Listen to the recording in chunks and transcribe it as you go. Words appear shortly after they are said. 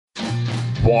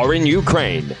war in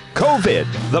Ukraine, COVID,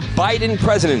 the Biden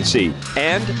presidency,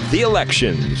 and the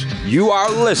elections. You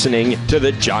are listening to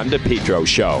The John DePetro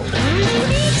Show.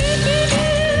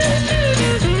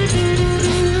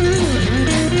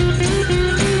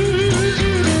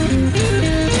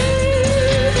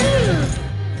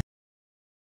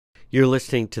 You're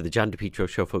listening to The John DePetro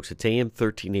Show, folks. It's AM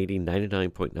 1380,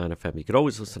 99.9 FM. You can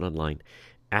always listen online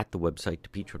at the website,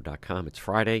 depetro.com. It's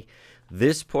Friday.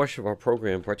 This portion of our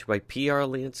program brought to you by PR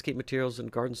Landscape Materials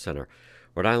and Garden Center,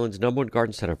 Rhode Island's #1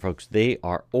 garden center, folks. They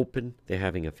are open. They're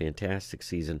having a fantastic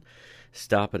season.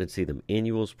 Stop in and see them.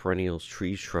 Annuals, perennials,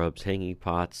 trees, shrubs, hanging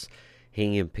pots,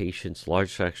 hanging impatiens,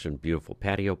 large section, beautiful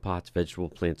patio pots, vegetable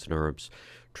plants and herbs,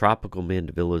 tropical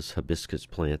mandevillas, hibiscus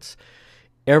plants.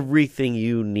 Everything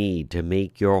you need to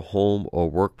make your home or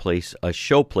workplace a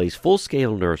showplace,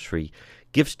 full-scale nursery.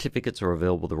 Gift certificates are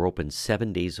available. They're open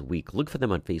 7 days a week. Look for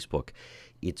them on Facebook.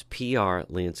 It's PR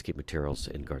Landscape Materials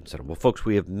and Garden Center. Well, folks,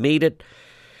 we have made it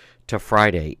to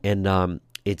Friday, and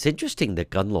it's interesting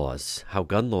that how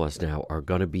gun laws now are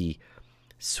going to be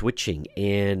switching,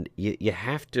 and you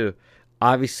have to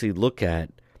obviously look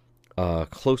at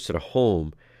closer to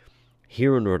home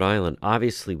here in Rhode Island.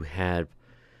 Obviously, we had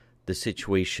the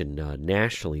situation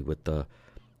nationally with the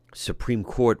Supreme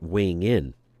Court weighing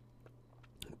in.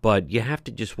 But you have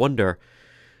to just wonder,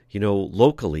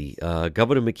 locally,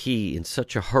 Governor McKee in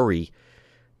such a hurry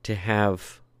to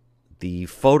have the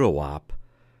photo op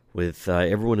with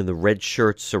everyone in the red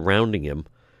shirts surrounding him,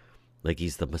 like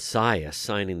he's the Messiah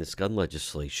signing this gun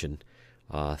legislation,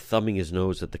 thumbing his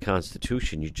nose at the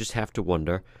Constitution. You just have to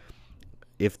wonder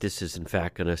if this is in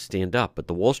fact going to stand up. But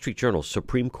the Wall Street Journal,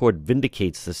 Supreme Court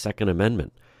vindicates the Second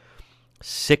Amendment.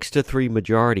 6-3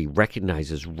 majority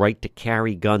recognizes right to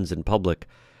carry guns in public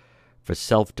for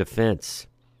self-defense.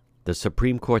 The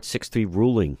Supreme Court 6-3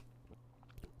 ruling,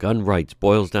 gun rights,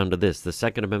 boils down to this: the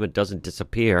Second Amendment doesn't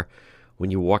disappear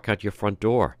when you walk out your front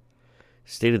door.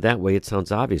 Stated that way, it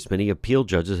sounds obvious. Many appeal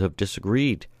judges have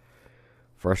disagreed.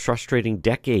 For a frustrating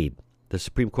decade, the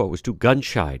Supreme Court was too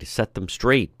gun-shy to set them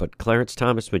straight, but Clarence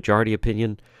Thomas' majority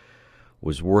opinion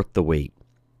was worth the wait.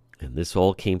 And this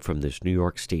all came from this New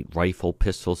York State Rifle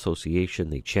Pistol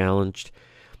Association. They challenged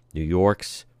New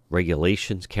York's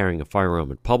regulations carrying a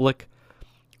firearm in public.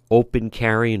 Open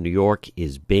carry in New York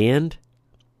is banned,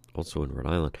 also in Rhode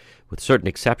Island, with certain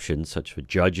exceptions, such as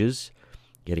judges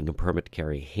getting a permit to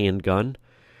carry a handgun,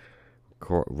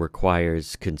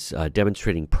 requires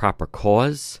demonstrating proper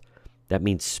cause. That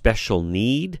means special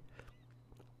need.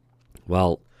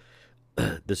 Well,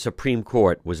 the Supreme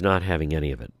Court was not having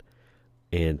any of it,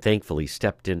 and thankfully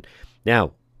stepped in.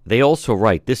 Now, they also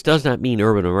write, this does not mean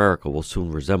urban America will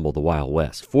soon resemble the Wild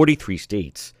West. 43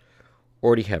 states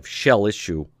already have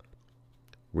shell-issue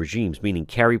regimes, meaning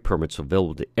carry permits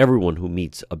available to everyone who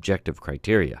meets objective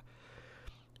criteria.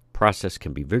 Process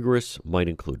can be vigorous, might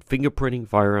include fingerprinting,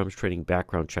 firearms training,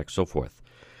 background checks, so forth.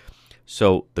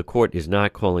 So the court is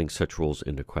not calling such rules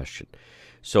into question.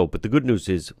 But the good news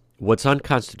is, what's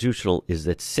unconstitutional is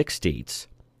that 6 states,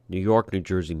 New York, New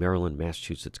Jersey, Maryland,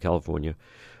 Massachusetts, California,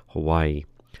 Hawaii,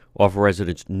 offer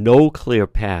residents no clear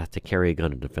path to carry a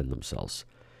gun and defend themselves.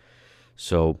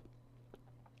 So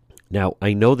now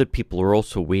I know that people are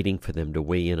also waiting for them to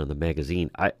weigh in on the magazine.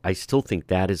 I still think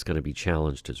that is going to be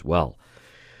challenged as well.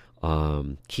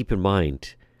 Keep in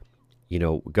mind,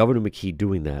 Governor McKee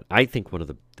doing that, I think one of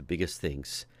the biggest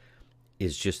things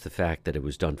is just the fact that it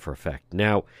was done for effect.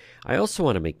 Now, I also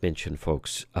want to make mention,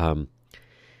 folks,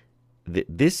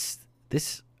 this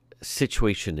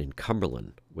situation in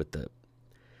Cumberland with the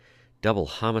double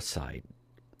homicide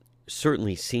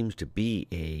certainly seems to be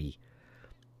a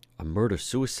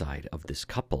murder-suicide of this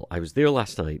couple. I was there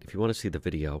last night. If you want to see the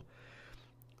video,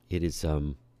 it is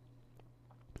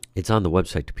it's on the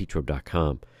website,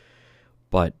 depetro.com.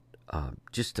 But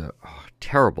just a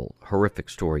terrible, horrific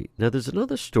story. Now, there's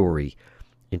another story,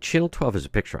 and Channel 12 has a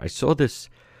picture. I saw this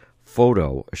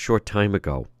photo a short time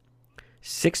ago.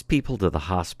 6 people to the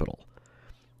hospital,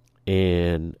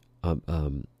 and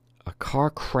a car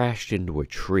crashed into a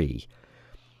tree.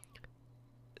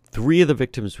 3 of the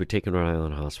victims were taken to Rhode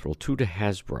Island Hospital, 2 to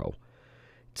Hasbro.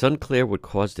 It's unclear what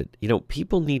caused it.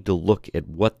 People need to look at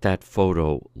what that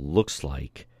photo looks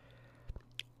like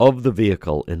of the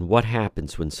vehicle and what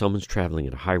happens when someone's traveling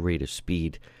at a high rate of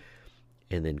speed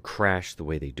and then crash the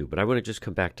way they do. But I want to just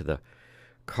come back to the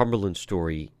Cumberland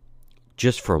story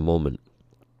just for a moment.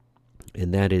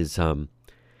 And that is,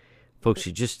 folks,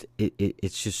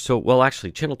 it's just so, well,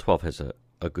 actually, Channel 12 has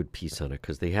a good piece on it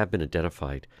because they have been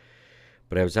identified.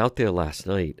 But I was out there last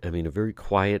night. I mean, a very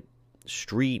quiet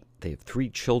street. They have 3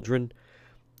 children.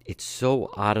 It's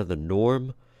so out of the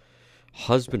norm.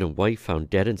 Husband and wife found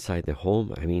dead inside their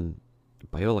home. I mean,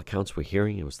 by all accounts we're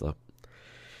hearing, it was the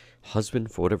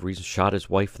husband, for whatever reason, shot his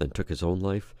wife and then took his own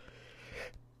life.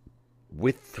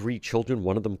 With 3 children,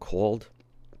 one of them called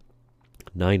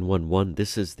 911.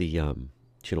 This is the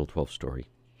Channel 12 story.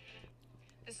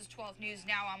 This is 12 News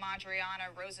Now. I'm Adriana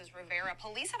Roses Rivera.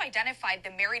 Police have identified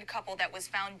the married couple that was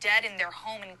found dead in their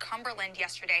home in Cumberland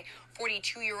yesterday.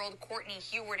 42-year-old Courtney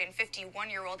Heward and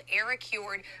 51-year-old Eric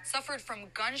Heward suffered from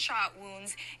gunshot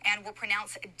wounds and were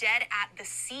pronounced dead at the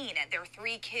scene. Their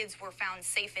 3 kids were found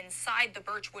safe inside the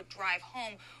Birchwood Drive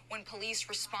home when police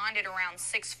responded around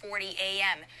 6:40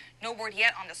 a.m. No word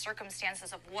yet on the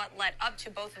circumstances of what led up to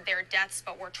both of their deaths,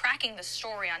 but we're tracking the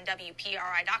story on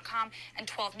WPRI.com and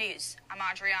 12 News. I'm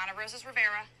Adriana Roses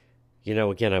Rivera. You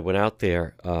know, again, I went out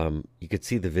there. You could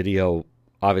see the video.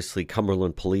 Obviously,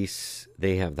 Cumberland Police,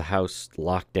 they have the house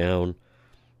locked down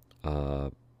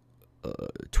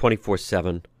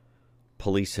 24/7.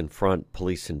 Police in front,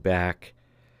 police in back.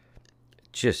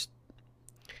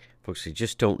 Folks, you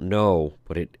just don't know,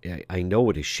 but I know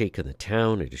it is shaking the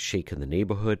town. It is shaking the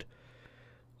neighborhood.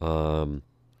 I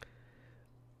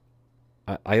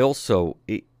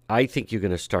think you're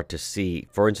going to start to see,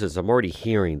 for instance, I'm already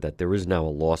hearing that there is now a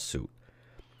lawsuit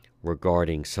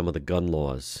regarding some of the gun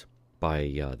laws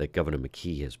that Governor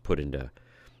McKee has put into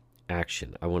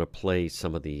action. I want to play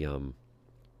some of the,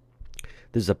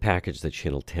 this is a package that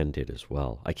Channel 10 did as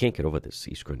well. I can't get over this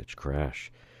East Greenwich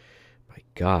crash. My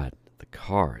God, the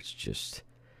car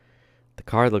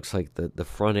looks like the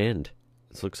front end.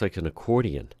 It looks like an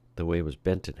accordion, the way it was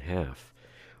bent in half.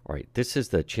 All right, this is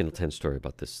the Channel 10 story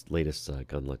about this latest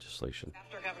gun legislation.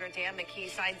 After Governor Dan McKee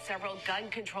signed several gun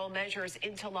control measures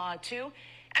into law, too.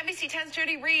 NBC 10's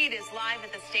Jody Reed is live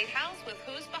at the State House with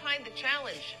Who's Behind the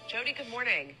Challenge. Jody, good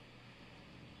morning.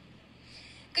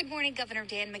 Good morning. Governor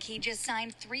Dan McKee just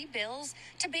signed 3 bills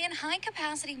to ban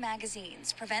high-capacity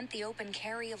magazines, prevent the open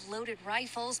carry of loaded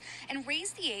rifles, and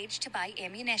raise the age to buy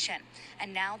ammunition.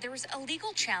 And now there's a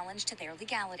legal challenge to their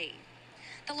legality.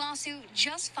 The lawsuit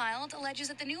just filed alleges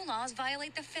that the new laws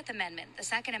violate the 5th Amendment, the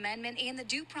 2nd Amendment, and the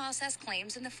due process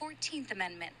claims in the 14th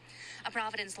Amendment. A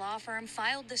Providence law firm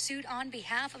filed the suit on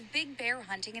behalf of Big Bear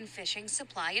Hunting and Fishing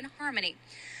Supply and Harmony.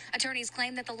 Attorneys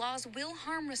claim that the laws will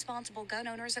harm responsible gun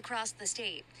owners across the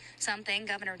state, something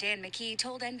Governor Dan McKee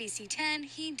told NBC 10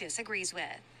 he disagrees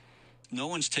with. No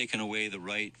one's taken away the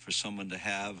right for someone to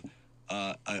have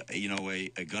a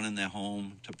gun in their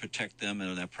home to protect them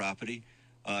and their property.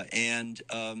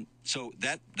 So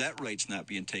that right's not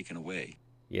being taken away.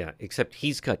 Yeah, except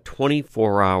he's got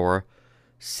 24-hour,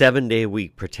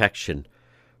 7-day-a-week protection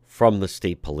from the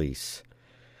state police.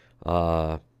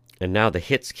 And now the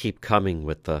hits keep coming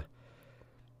with the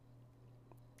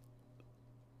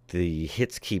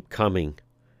hits keep coming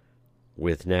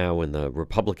with now in the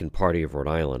Republican Party of Rhode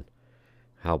Island.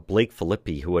 How Blake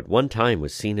Filippi, who at one time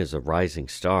was seen as a rising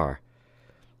star,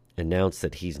 announced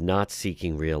that he's not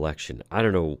seeking re-election. I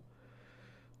don't know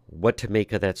what to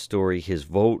make of that story. His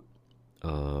vote,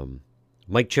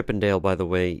 Mike Chippendale, by the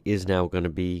way, is now going to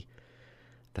be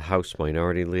the House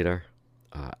Minority Leader.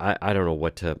 I don't know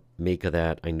what to make of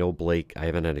that. I know Blake. I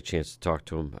haven't had a chance to talk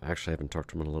to him. Actually, I haven't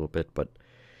talked to him in a little bit, but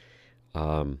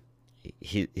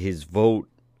his vote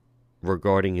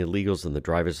regarding illegals and the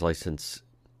driver's license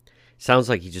sounds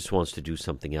like he just wants to do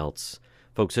something else.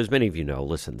 Folks, as many of you know,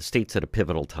 listen, the state's at a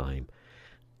pivotal time,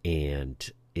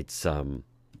 and it's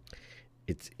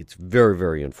very,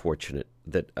 very unfortunate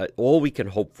that all we can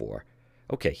hope for,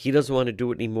 okay, he doesn't want to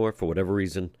do it anymore for whatever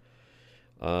reason.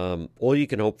 All you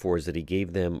can hope for is that he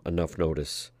gave them enough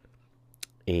notice,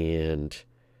 and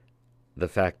the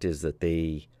fact is that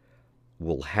they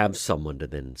will have someone to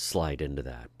then slide into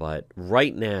that. But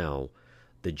right now,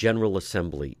 the General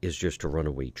Assembly is just a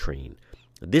runaway train.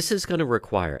 This is going to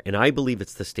require, and I believe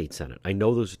it's the state Senate. I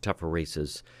know those are tougher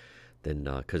races than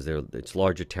because it's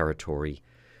larger territory,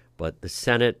 but the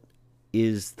Senate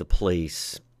is the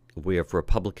place where if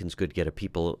Republicans could get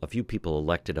a few people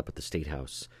elected up at the State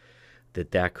House,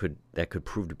 that could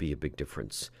prove to be a big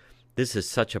difference. This is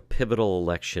such a pivotal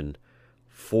election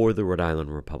for the Rhode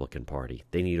Island Republican Party.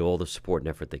 They need all the support and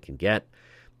effort they can get.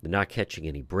 They're not catching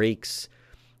any breaks.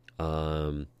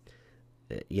 They're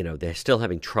still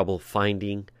having trouble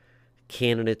finding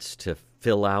candidates to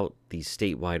fill out these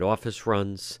statewide office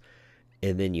runs.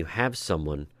 And then you have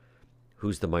someone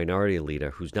who's the minority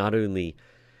leader who's not only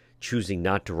choosing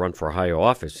not to run for higher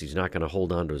office, he's not going to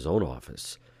hold on to his own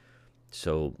office.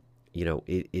 So,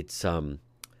 it's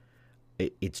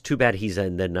too bad he's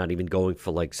then not even going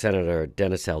for like Senator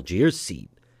Dennis Algier's seat.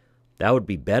 That would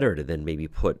be better to then maybe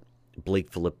put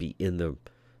Blake Filippi in the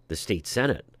state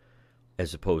Senate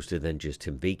as opposed to then just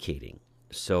him vacating.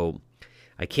 So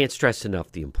I can't stress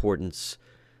enough the importance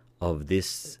of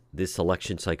this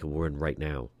election cycle we're in right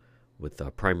now, with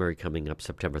the primary coming up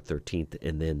September 13th,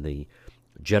 and then the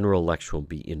general election will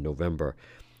be in November.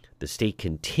 The state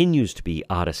continues to be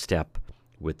out of step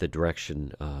with the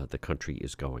direction the country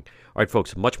is going. All right,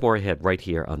 folks, much more ahead right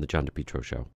here on the John DePetro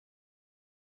Show.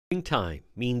 Springtime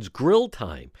means grill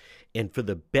time. And for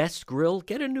the best grill,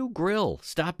 get a new grill.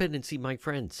 Stop in and see my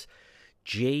friends.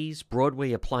 Jay's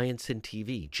Broadway Appliance and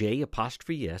TV.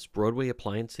 J''S Broadway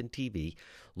Appliance and TV,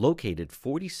 located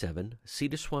 47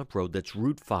 Cedar Swamp Road. That's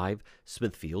Route 5,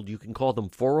 Smithfield. You can call them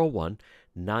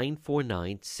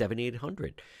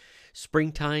 401-949-7800.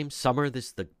 Springtime, summer, this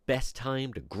is the best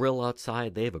time to grill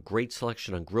outside. They have a great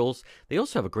selection on grills. They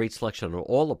also have a great selection on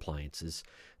all appliances.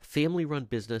 Family-run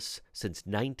business since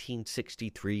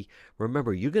 1963.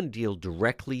 Remember, you're going to deal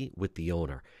directly with the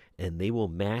owner, and they will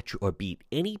match or beat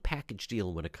any package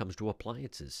deal when it comes to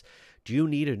appliances. Do you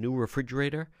need a new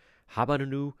refrigerator? How about a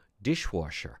new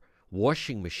dishwasher,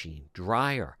 washing machine,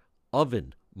 dryer,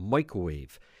 oven,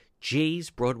 microwave? Jay's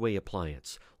Broadway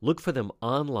Appliance. Look for them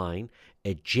online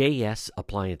at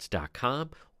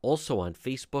jsappliance.com. Also on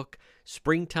Facebook.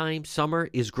 Springtime, summer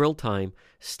is grill time.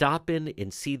 Stop in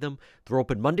and see them. They're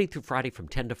open Monday through Friday from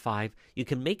 10 to 5. You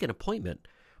can make an appointment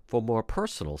for more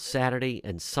personal Saturday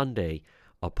and Sunday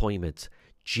appointments.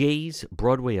 Jay's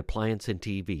Broadway Appliance and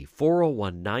TV,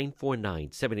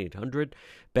 401-949-7800.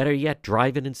 Better yet,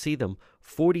 drive in and see them,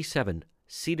 47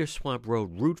 Cedar Swamp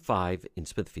Road, Route 5 in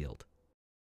Smithfield.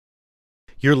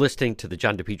 You're listening to the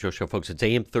John DePetro Show, folks. It's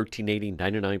AM 1380,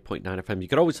 99.9 FM. You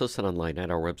can always listen online at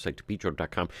our website,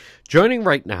 depetro.com. Joining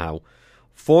right now,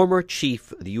 former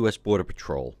Chief of the U.S. Border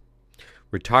Patrol,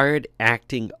 retired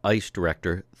acting ICE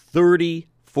Director,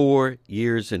 34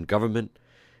 years in government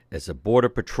as a Border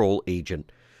Patrol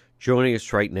agent. Joining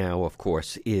us right now, of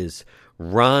course, is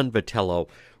Ron Vitiello.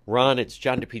 Ron, it's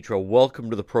John DePetro.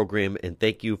 Welcome to the program, and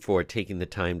thank you for taking the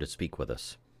time to speak with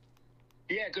us.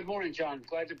 Yeah, good morning, John.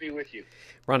 Glad to be with you.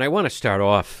 Ron, I want to start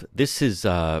off. This is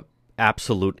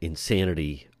absolute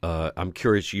insanity. I'm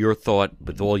curious your thought,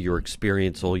 with all your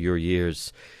experience, all your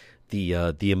years,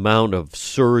 the amount of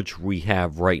surge we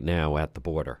have right now at the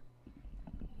border.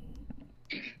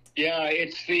 Yeah,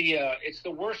 it's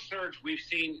the worst surge we've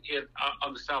seen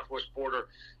on the southwest border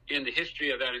in the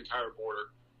history of that entire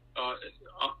border.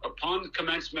 Upon the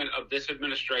commencement of this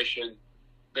administration,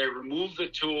 they removed the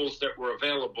tools that were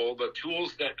available, the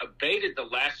tools that abated the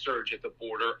last surge at the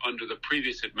border under the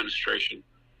previous administration.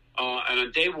 And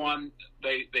on day one,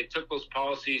 they took those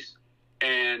policies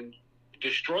and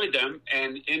destroyed them,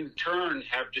 and in turn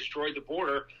have destroyed the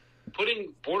border,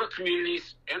 putting border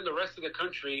communities and the rest of the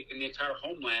country in the entire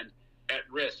homeland at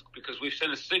risk, because we've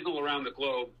sent a signal around the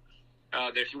globe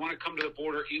that if you want to come to the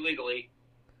border illegally,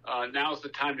 now's the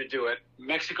time to do it.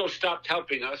 Mexico stopped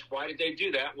helping us. Why did they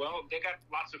do that? Well, they got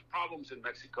lots of problems in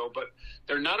Mexico, but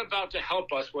they're not about to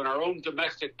help us when our own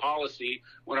domestic policy,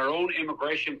 when our own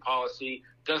immigration policy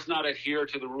does not adhere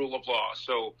to the rule of law.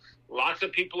 So lots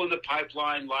of people in the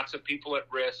pipeline, lots of people at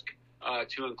risk,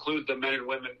 to include the men and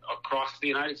women across the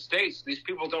United States. These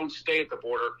people don't stay at the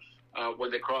border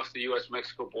when they cross the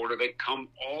U.S.-Mexico border. They come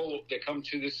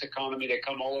to this economy. They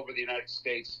come all over the United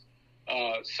States.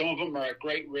 Some of them are at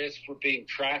great risk for being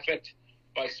trafficked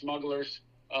by smugglers.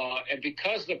 And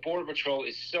because the Border Patrol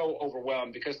is so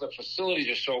overwhelmed, because the facilities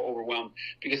are so overwhelmed,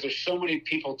 because there's so many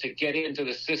people to get into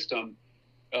the system,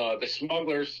 the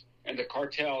smugglers and the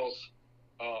cartels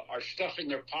are stuffing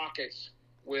their pockets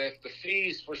with the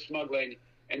fees for smuggling,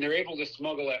 and they're able to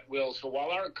smuggle at will. So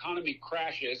while our economy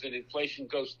crashes and inflation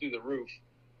goes through the roof,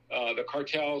 the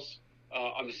cartels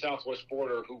on the southwest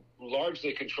border, who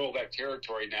largely control that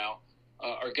territory now,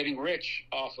 are getting rich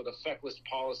off of the feckless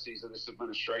policies of this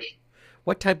administration.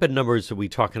 What type of numbers are we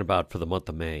talking about for the month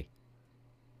of May?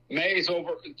 May is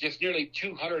over just nearly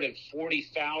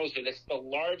 240,000. It's the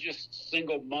largest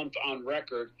single month on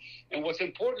record. And what's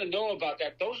important to know about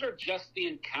that, those are just the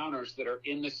encounters that are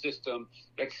in the system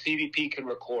that CBP can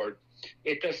record.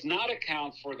 It does not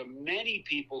account for the many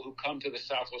people who come to the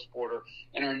southwest border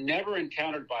and are never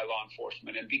encountered by law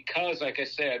enforcement. And because, like I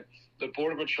said, the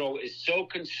Border Patrol is so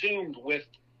consumed with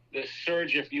the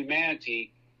surge of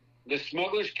humanity, the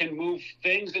smugglers can move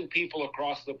things and people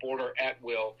across the border at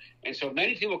will. And so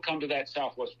many people come to that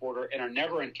southwest border and are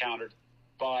never encountered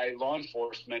by law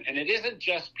enforcement. And it isn't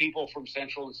just people from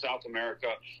Central and South America.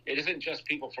 It isn't just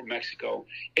people from Mexico.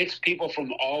 It's people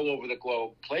from all over the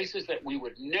globe, places that we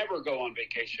would never go on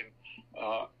vacation,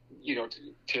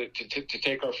 to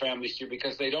take our families to,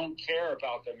 because they don't care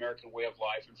about the American way of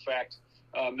life. In fact,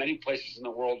 many places in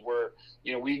the world where,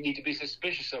 we need to be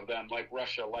suspicious of them, like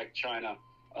Russia, like China,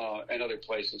 and other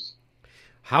places.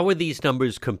 How are these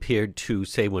numbers compared to,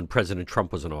 say, when President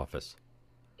Trump was in office?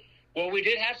 Well, we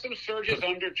did have some surges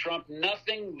under Trump,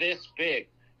 nothing this big.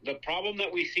 The problem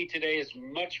that we see today is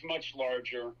much, much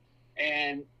larger.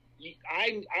 And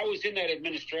I was in that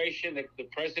administration, the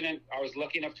president, I was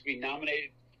lucky enough to be nominated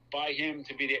by him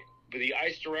to be the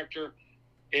ICE director.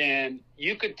 And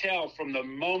you could tell from the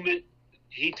moment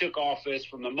he took office,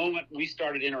 from the moment we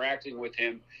started interacting with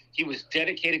him, he was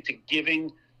dedicated to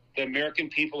giving the American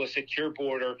people a secure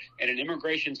border and an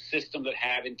immigration system that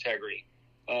had integrity.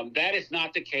 That is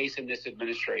not the case in this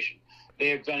administration. They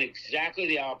have done exactly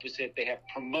the opposite. They have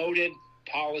promoted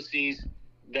policies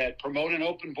that promote an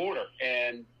open border,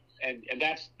 and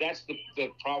that's the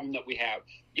problem that we have.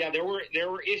 Yeah, there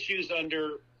were issues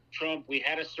under Trump. We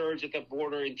had a surge at the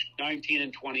border in 19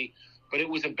 and 20, but it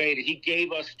was abated. He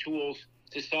gave us tools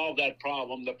to solve that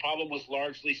problem. The problem was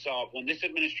largely solved. When this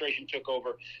administration took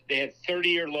over, they had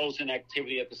 30-year lows in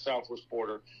activity at the southwest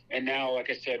border, and now, like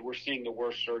I said, we're seeing the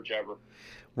worst surge ever.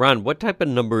 Ron, what type of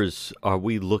numbers are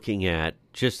we looking at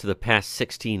just the past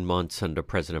 16 months under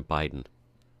President Biden?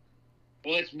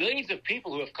 Well, it's millions of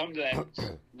people who have come to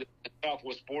the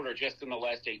southwest border just in the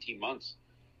last 18 months.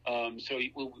 So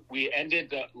we ended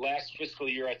the last fiscal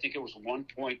year, I think it was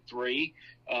 1.3.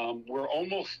 We're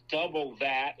almost double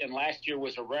that, and last year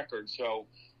was a record. So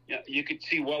you could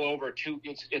see well over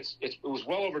it was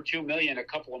well over 2 million a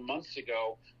couple of months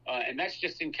ago, and that's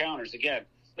just encounters. Again,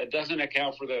 that doesn't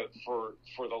account for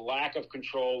the lack of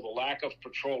control, the lack of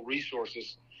patrol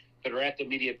resources that are at the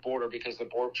immediate border because the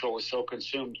Border Patrol is so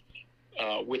consumed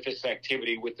with this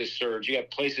activity, with this surge. You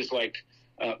have places like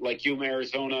Yuma,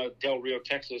 Arizona, Del Rio,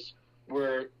 Texas,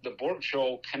 where the Border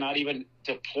Patrol cannot even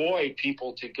deploy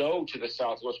people to go to the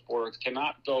southwest border,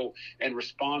 cannot go and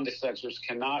respond to sensors,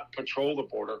 cannot patrol the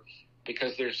border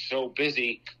because they're so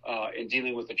busy in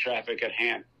dealing with the traffic at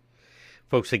hand.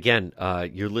 Folks, again,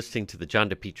 you're listening to the John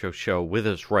DePetro Show. With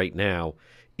us right now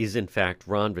is, in fact,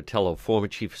 Ron Vitiello, former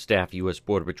Chief of Staff, U.S.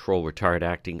 Border Patrol, retired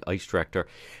acting ICE Director.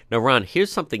 Now, Ron,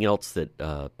 here's something else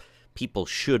that people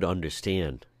should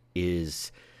understand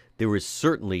is there is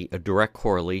certainly a direct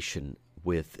correlation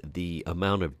with the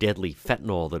amount of deadly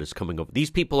fentanyl that is coming over.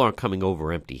 These people aren't coming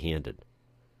over empty-handed.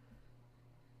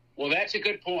 Well, that's a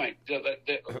good point.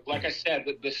 Like I said,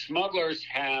 the smugglers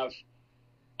have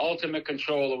ultimate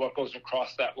control of what goes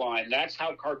across that line. That's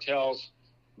how cartels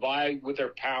vie with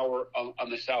their power on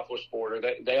the southwest border.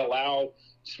 They allow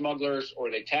smugglers,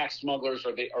 or they tax smugglers,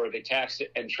 or they tax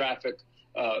and traffic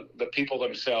the people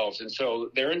themselves. And so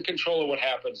they're in control of what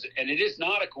happens. And it is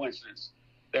not a coincidence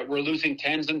that we're losing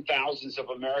tens and thousands of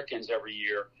Americans every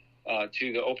year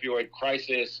to the opioid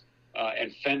crisis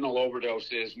and fentanyl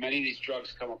overdoses. Many of these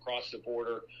drugs come across the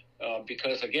border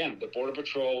because, again, the Border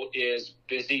Patrol is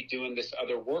busy doing this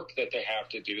other work that they have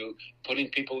to do, putting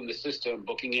people in the system,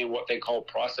 booking in what they call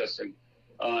processing.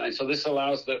 And so this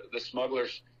allows the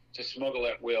smugglers to smuggle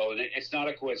at will. And it's not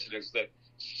a coincidence that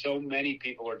so many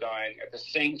people are dying. At the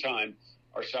same time,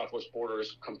 our southwest border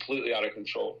is completely out of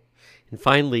control. And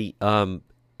finally, Ron,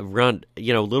 a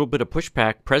little bit of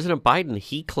pushback. President Biden,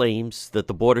 he claims that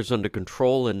the border's under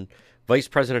control, and Vice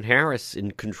President Harris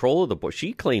in control of the border.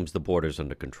 She claims the border's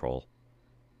under control.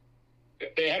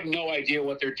 They have no idea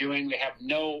what they're doing. They have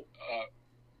no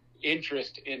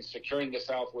interest in securing the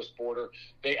southwest border.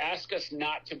 They ask us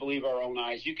not to believe our own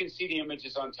eyes. You can see the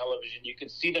images on television. You can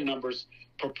see the numbers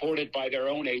purported by their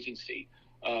own agency.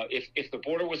 If the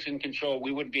border was in control,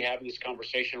 we wouldn't be having this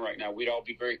conversation right now. We'd all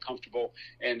be very comfortable,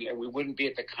 and we wouldn't be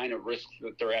at the kind of risk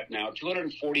that they're at now.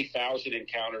 240,000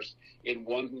 encounters in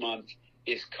 1 month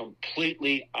is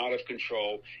completely out of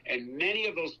control. And many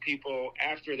of those people,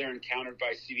 after they're encountered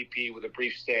by CBP with a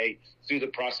brief stay through the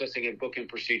processing and booking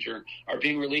procedure, are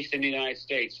being released in the United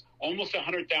States. Almost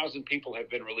 100,000 people have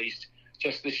been released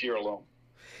just this year alone.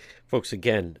 Folks,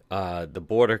 again, the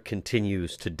border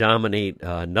continues to dominate.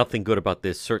 Nothing good about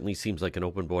this. Certainly seems like an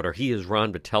open border. He is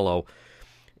Ron Vitiello,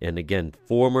 and again,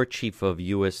 former Chief of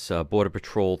U.S. Border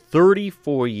Patrol,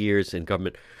 34 years in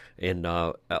government, and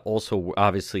also,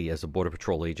 obviously, as a Border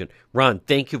Patrol agent. Ron,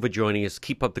 thank you for joining us.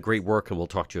 Keep up the great work, and we'll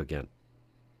talk to you again.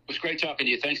 It was great talking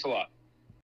to you. Thanks a lot.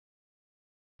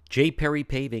 J. Perry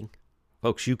Paving.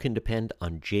 Folks, you can depend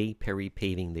on J. Perry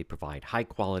Paving. They provide high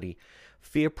quality,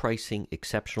 fair pricing,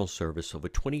 exceptional service, over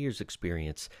 20 years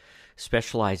experience,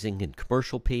 specializing in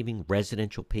commercial paving,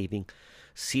 residential paving,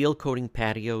 seal coating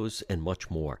patios, and much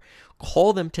more.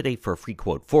 Call them today for a free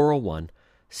quote,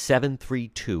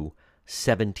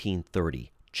 401-732-1730.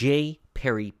 J.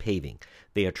 Perry Paving.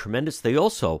 They are tremendous. They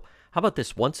also, how about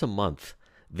this, once a month,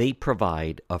 they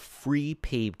provide a free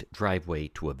paved driveway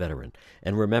to a veteran.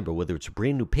 And remember, whether it's a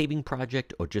brand new paving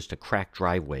project or just a cracked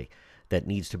driveway that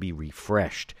needs to be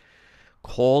refreshed,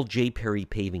 call J. Perry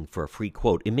Paving for a free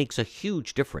quote. It makes a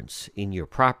huge difference in your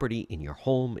property, in your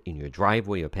home, in your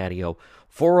driveway or patio.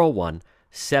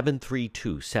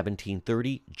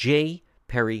 401-732-1730, J.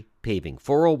 Perry Paving,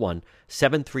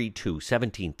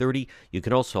 401-732-1730. You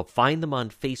can also find them on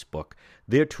Facebook.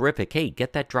 They're terrific. Hey,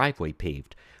 get that driveway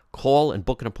paved. Call and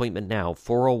book an appointment now,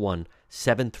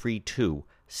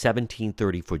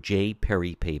 401-732-1730 for J.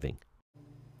 Perry Paving.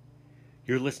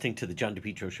 You're listening to the John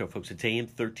DePietro Show, folks. It's AM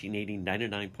 1380,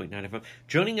 99.9 FM.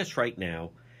 Joining us right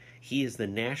now, he is the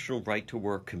National Right to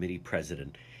Work Committee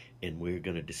President, and we're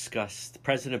going to discuss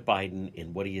President Biden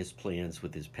and what he has plans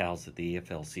with his pals at the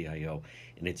AFL-CIO,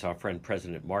 and it's our friend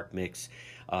President Mark Mix.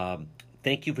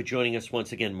 Thank you for joining us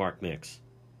once again, Mark Mix.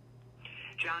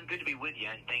 John, good to be with you,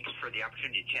 and thanks for the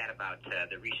opportunity to chat about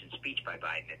the recent speech by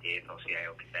Biden at the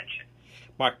AFL-CIO convention.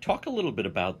 Mark, talk a little bit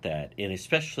about that, and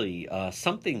especially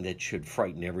something that should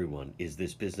frighten everyone is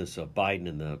this business of Biden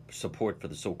and the support for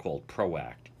the so-called PRO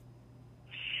Act.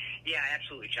 Yeah,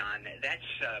 absolutely, John. That's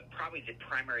probably the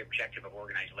primary objective of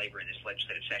organized labor in this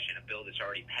legislative session, a bill that's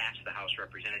already passed the House of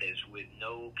Representatives with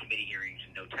no committee hearings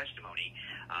and no testimony.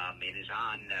 It is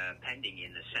on pending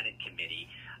in the Senate committee.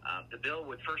 The bill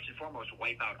would first and foremost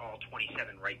wipe out all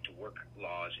 27 right-to-work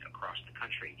laws across the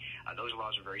country. Those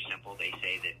laws are very simple. They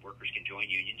say that workers can join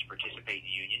unions, participate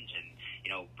in unions, and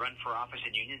run for office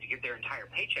in unions and give their entire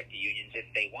paycheck to unions if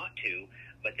they want to,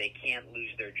 but they can't lose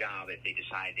their job if they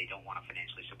decide they don't want to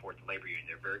financially support the labor union.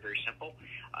 They're very, very simple.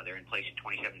 They're in place in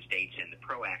 27 states, and the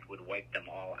PRO Act would wipe them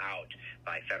all out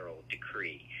by federal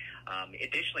decree.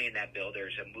 Additionally, in that bill,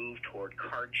 there's a move toward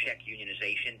card check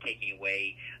unionization, taking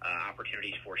away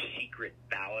opportunities for secret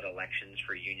ballot elections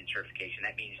for union certification.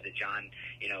 That means that, John,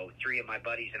 three of my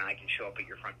buddies and I can show up at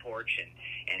your front porch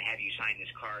and have you sign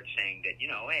this card saying that,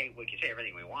 hey, we can say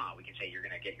everything we want. We can say you're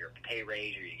going to get your pay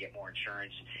raise or you get more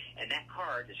insurance. And that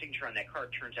card, the signature on that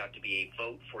card, turns out to be a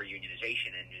vote for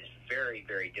unionization and is very,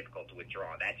 very difficult to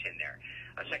withdraw. That's in there.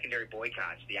 Secondary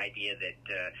boycotts, the idea that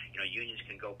unions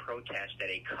can go protest at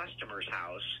a customer's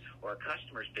house or a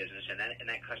customer's business, and that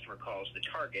customer calls the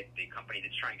target, the company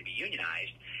that's trying to be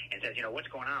unionized, and says, what's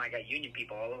going on? I got union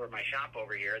people all over my shop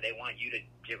over here. They want you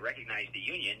to recognize the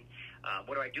union.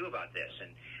 What do I do about this?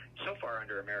 And so far,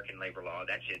 under American labor law,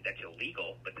 that's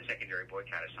illegal, but the secondary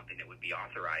boycott is something that would be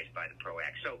authorized by the PRO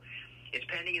Act. So it's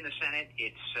pending in the Senate.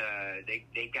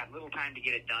 They've got little time to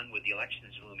get it done with the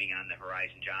elections looming on the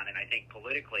horizon, John. And I think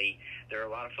politically, there are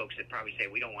a lot of folks that probably say,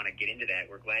 we don't want to get into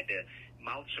that. We're glad to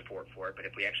mouth support for it, but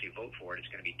if we actually vote for it, it's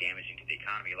going to be damaging to the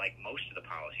economy, like most of the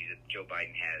policies that Joe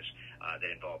Biden has that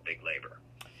involve big labor.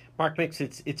 Mark Mix,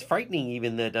 it's frightening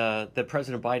even that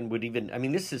President Biden would even,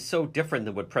 this is so different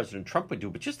than what President Trump would do,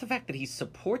 but just the fact that he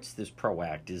supports this PRO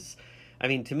Act is,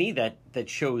 to me, that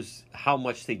shows how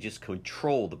much they just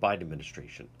control the Biden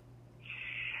administration.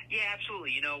 Yeah,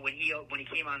 absolutely. When he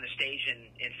came on the stage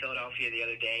in Philadelphia the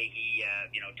other day, he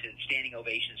to standing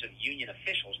ovations of union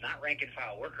officials, not rank and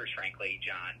file workers, frankly,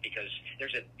 John, because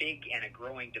there's a big and a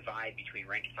growing divide between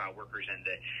rank and file workers and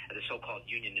the so-called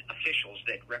union officials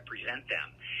that represent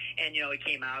them. And he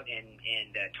came out and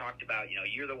talked about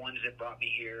you're the ones that brought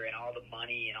me here and all the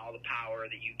money and all the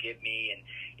power that you give me, and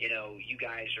you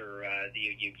guys are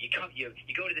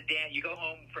you go to the dance, you go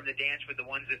home from the dance with the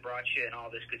ones that brought you and all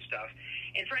this good stuff.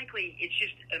 And frankly, it's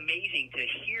just amazing to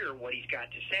hear what he's got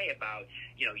to say about,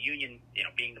 union,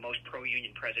 being the most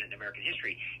pro-union president in American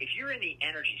history. If you're in the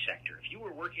energy sector, if you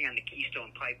were working on the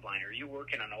Keystone Pipeline, or you're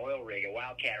working on an oil rig, a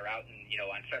wildcat, or out in,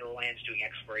 on federal lands doing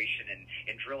exploration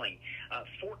and drilling,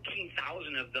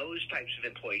 14,000 of those types of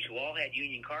employees who all had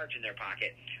union cards in their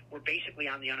pocket were basically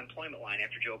on the unemployment line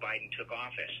after Joe Biden took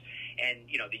office. And,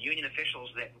 the union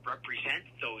officials that represent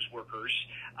those workers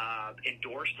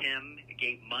endorsed him,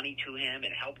 gave money to him,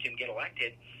 and helped him get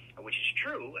elected, which is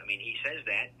true. He says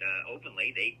that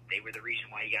openly. They were the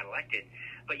reason why he got elected.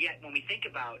 But yet, when we think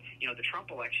about, the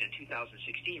Trump election in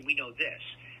 2016, we know this,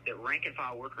 that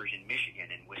rank-and-file workers in Michigan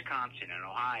and Wisconsin and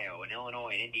Ohio and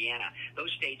Illinois and Indiana,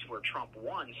 those states where Trump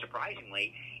won,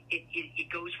 surprisingly, it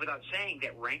goes without saying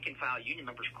that rank-and-file union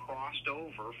members crossed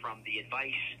over from the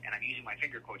advice, and I'm using my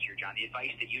finger quotes here, John, the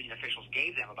advice that union officials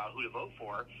gave them about who to vote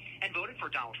for, and voted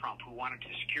for Donald Trump, who wanted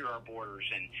to secure our borders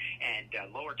and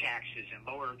lower taxes and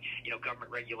lower government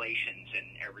regulations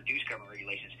and reduce government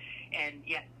regulations. And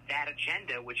yet that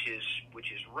agenda, which is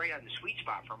right on the sweet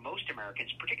spot for most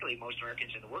Americans, particularly most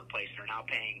Americans in the workplace that are now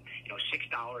paying $6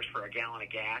 for a gallon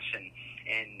of gas and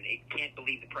they can't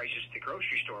believe the prices at the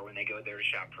grocery store when they go there to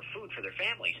shop for food for their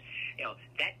families.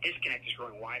 That disconnect is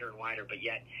growing wider and wider. But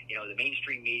yet, the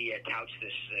mainstream media touts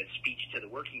this speech to the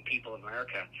working people of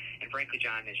America. And frankly,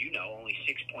 John, as you know, only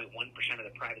 6.1% of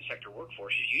the private sector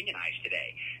workforce is unionized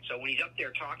today. So when he's up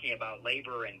there talking about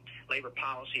labor and labor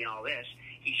policy and all this,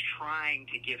 he's trying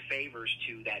to give favors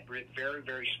to that very,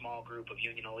 very small group of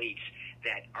union elites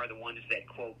that are the ones that,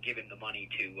 quote, give him the money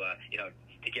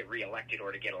to get reelected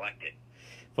or to get elected.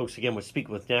 Folks, again, we're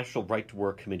speaking with National Right to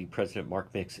Work Committee President Mark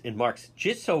Mix. And Mark,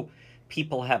 just so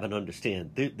people have an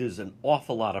understand, there's an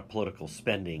awful lot of political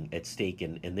spending at stake,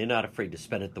 and they're not afraid to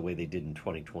spend it the way they did in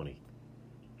 2020.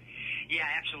 Yeah,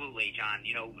 absolutely, John.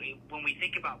 When we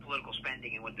think about political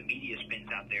spending and what the media spins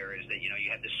out there is that, you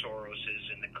have the Soroses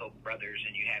and the Koch brothers,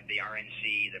 and you have the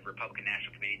RNC, the Republican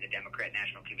National Committee, the Democrat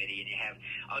National Committee, and you have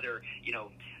other,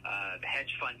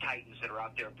 hedge fund titans that are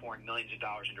out there pouring millions of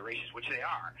dollars into races, which they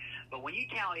are. But when you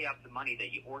tally up the money that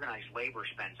organized labor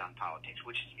spends on politics,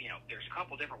 which, there's a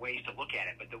couple different ways to look at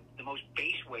it, but the most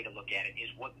base way to look at it is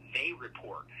what they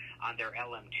report on their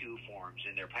LM2 forms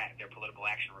and their political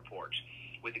action reports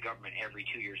with the government every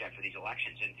 2 years after these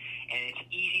elections. And it's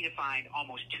easy to find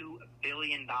almost $2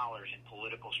 billion in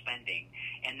political spending.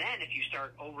 And then if you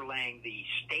start overlaying the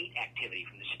state activity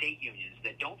from the state unions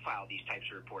that don't file these types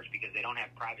of reports because they don't have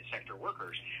private sector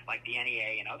workers like the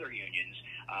NEA and other unions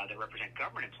that represent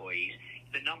government employees,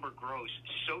 the number grows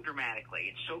so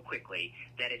dramatically and so quickly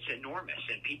that it's enormous,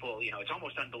 and people, it's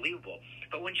almost unbelievable.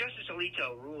 But when Justice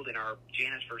Alito ruled in our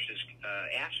Janus versus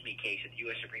AFSCME case at the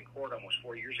U.S. Supreme Court almost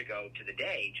 4 years ago to the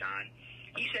day, John,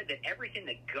 he said that everything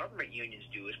that government unions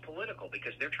do is political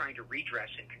because they're trying to redress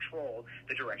and control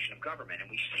the direction of government. And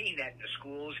we've seen that in the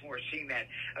schools, and we're seeing that,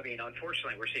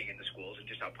 unfortunately, we're seeing it in the schools and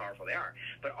just how powerful they are.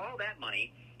 But all that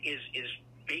money is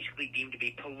basically deemed to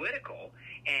be political,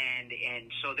 and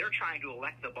so they're trying to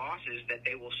elect the bosses that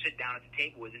they will sit down at the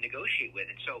table with and negotiate with.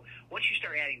 And so once you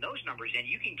start adding those numbers in,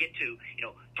 you can get to 10,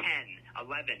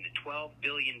 11, $12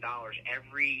 billion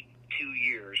every 2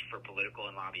 years for political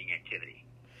and lobbying activity.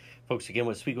 Folks, again,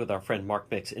 we'll speak with our friend Mark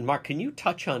Mix. And Mark, can you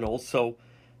touch on also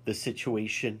the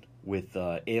situation with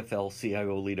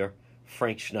AFL-CIO leader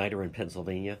Frank Schneider in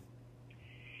Pennsylvania?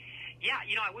 Yeah,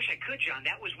 I wish I could, John.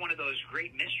 That was one of those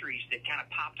great mysteries that kind of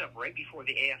popped up right before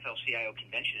the AFL-CIO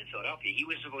convention in Philadelphia. He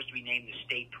was supposed to be named the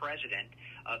state president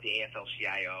of the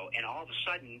AFL-CIO, and all of a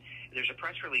sudden, there's a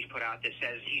press release put out that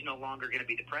says he's no longer going to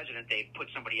be the president. They put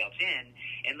somebody else in,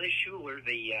 and Liz Shuler,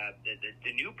 the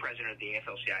new president of the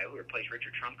AFL-CIO, who replaced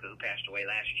Richard Trumka, who passed away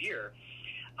last year,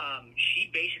 she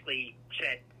basically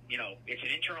said, it's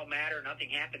an internal matter,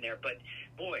 nothing happened there. But,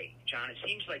 boy, John, it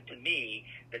seems like to me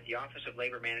that the Office of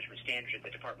Labor Management Standards at the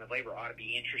Department of Labor ought to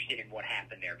be interested in what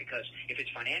happened there, because if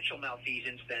it's financial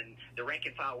malfeasance, then the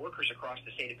rank-and-file workers across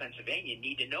the state of Pennsylvania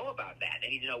need to know about that. They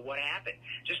need to know what happened.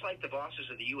 Just like the bosses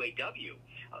of the UAW,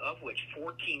 of which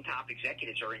 14 top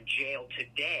executives are in jail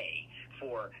today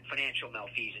for financial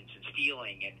malfeasance and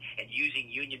stealing and using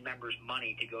union members'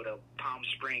 money to go to Palm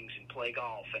Springs and play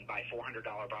golf and buy $400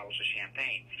 bottles of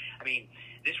champagne.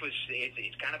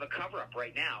 It's kind of a cover-up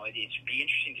right now. It'd be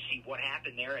interesting to see what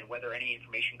happened there and whether any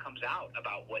information comes out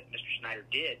about what Mr. Schneider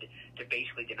did to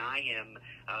basically deny him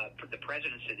the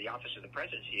presidency, the office of the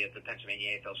presidency of the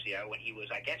Pennsylvania AFL-CIO when he was,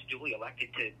 I guess, duly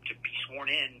elected to be sworn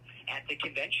in at the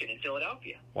convention in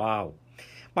Philadelphia. Wow.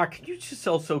 Mark, can you just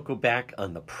also go back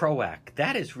on the PRO Act?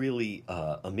 That is really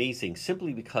amazing,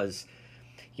 simply because,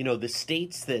 the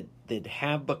states that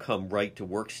have become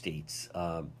right-to-work states,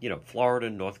 Florida,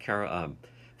 North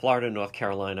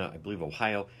Carolina, I believe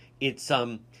Ohio, it's,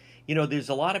 there's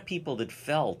a lot of people that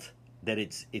felt that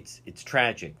it's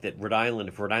tragic that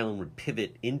if Rhode Island would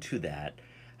pivot into that,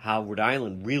 how Rhode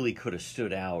Island really could have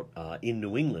stood out in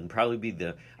New England, probably be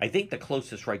I think the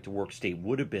closest right-to-work state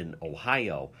would have been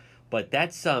Ohio. But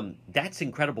that's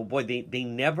incredible. Boy, they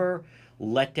never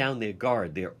let down their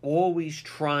guard. They're always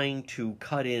trying to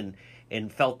cut in, and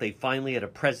felt they finally had a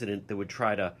president that would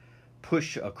try to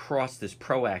push across this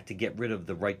PRO Act to get rid of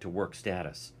the right-to-work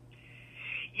status.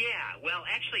 Yeah, well,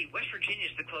 actually, West Virginia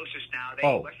is the closest now.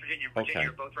 West Virginia and Virginia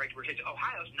are both right-to-work states.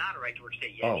 Ohio's not a right-to-work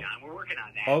state yet, John. We're working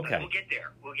on that. Okay. But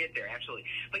we'll get there, absolutely.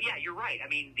 But, yeah, you're right. I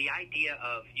mean, the idea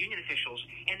of union officials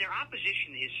and their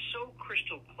opposition is so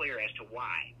crystal clear as to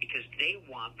why, because they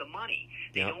want the money.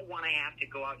 They don't want to have to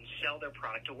go out and sell their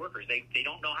product to workers. They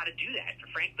don't know how to do that.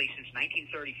 Frankly, since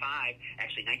 1935,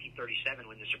 actually 1937,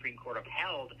 when the Supreme Court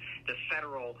upheld the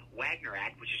federal Wagner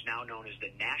Act, which is now known as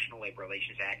the National Labor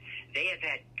Relations Act, they have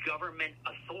had government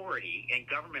authority and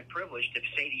government privilege to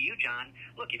say to you, John,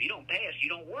 look, if you don't pay us, you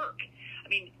don't work. I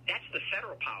mean, that's the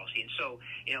federal policy. And so,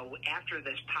 after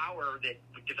this power that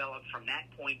developed from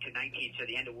that point to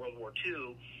the end of World War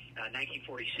II,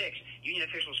 1946, union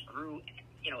officials grew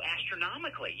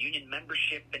astronomically. Union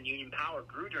membership and union power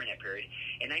grew during that period.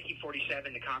 In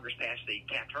 1947, the Congress passed the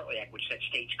Taft-Hartley Act, which said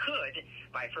states could,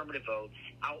 by affirmative vote,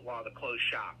 outlaw the closed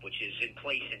shop, which is in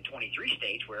place in 23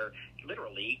 states where,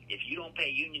 literally, if you don't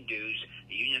pay union dues,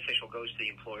 the union official goes to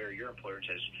the employer, your employer, and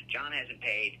says, John hasn't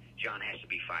paid, John has to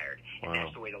be fired. And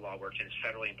that's the way the law works, and it's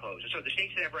federally imposed. And so the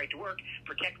states that have right to work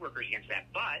protect workers against that.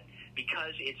 But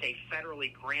because it's a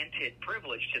federally granted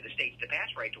privilege to the states to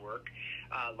pass right to work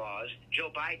laws, Joe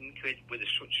Biden could, with a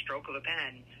stroke of a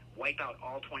pen, wipe out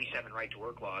all 27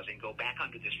 right-to-work laws and go back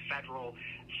under this federal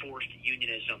forced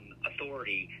unionism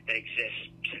authority that exists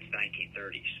since the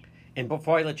 1930s. And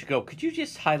before I let you go, could you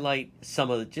just highlight some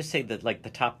of just say that like the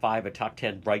top 5 or top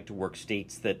 10 right-to-work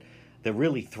states that they're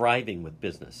really thriving with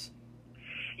business?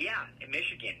 Yeah, in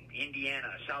Michigan, Indiana,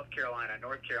 South Carolina,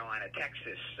 North Carolina,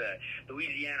 Texas,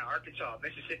 Louisiana, Arkansas,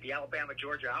 Mississippi, Alabama,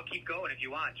 Georgia. I'll keep going if you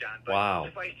want, John. But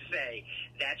suffice to say,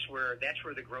 that's where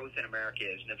the growth in America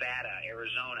is. Nevada,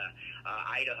 Arizona,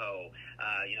 Idaho.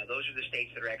 Those are the states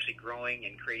that are actually growing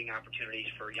and creating opportunities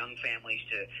for young families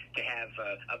to have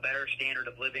a better standard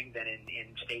of living than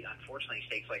unfortunately,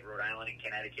 states like Rhode Island and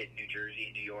Connecticut, New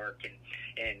Jersey, and New York,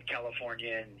 and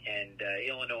California and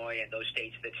Illinois, and those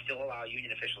states that still allow union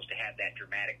officials to have that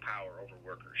dramatic power over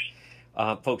workers.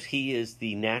 Folks, he is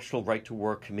the National Right to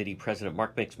Work Committee President,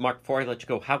 Mark Mix. Mark, before I let you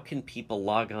go, how can people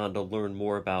log on to learn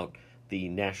more about the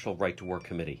National Right to Work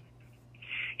Committee?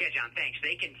 Yeah, John, thanks.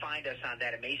 They can find us on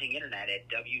that amazing internet at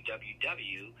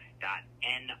www.nrtwc.org,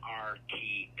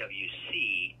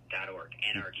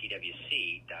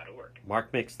 nrtwc.org.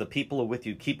 Mark Mix, the people are with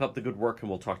you. Keep up the good work, and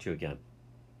we'll talk to you again.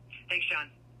 Thanks,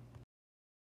 John.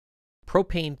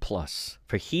 Propane Plus.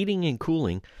 For heating and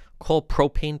cooling, call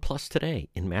Propane Plus today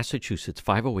in Massachusetts,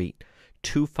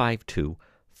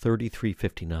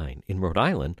 508-252-3359. In Rhode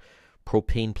Island,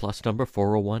 Propane Plus number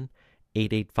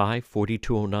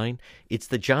 401-885-4209. It's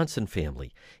the Johnson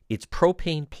family. It's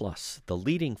Propane Plus, the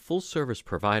leading full-service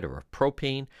provider of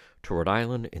propane to Rhode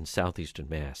Island and southeastern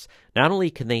Mass. Not only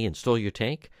can they install your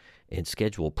tank and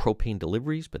schedule propane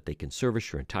deliveries, but they can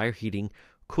service your entire heating,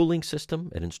 cooling system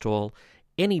and install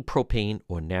any propane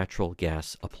or natural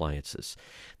gas appliances.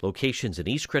 Locations in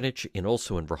East Greenwich and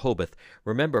also in Rehoboth.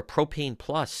 Remember, Propane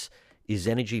Plus is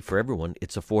energy for everyone.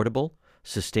 It's affordable,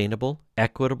 sustainable,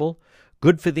 equitable,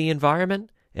 good for the environment,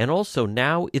 and also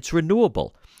now it's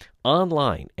renewable.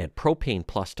 Online at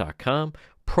propaneplus.com.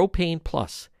 Propane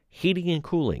Plus, heating and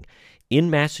cooling. In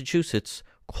Massachusetts,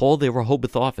 call their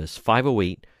Rehoboth office,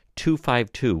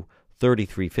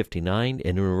 508-252-3359,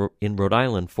 and in Rhode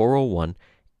Island,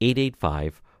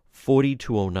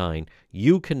 401-885-4209.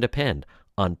 You can depend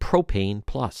on Propane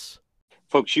Plus.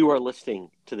 Folks, you are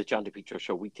listening to the John DePietro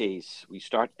Show weekdays. We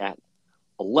start at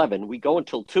 11. We go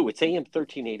until 2. It's AM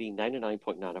 1380,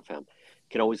 99.9 FM. You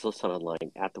can always listen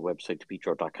online at the website,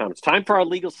 DePietro.com. It's time for our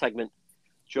legal segment.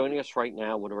 Joining us right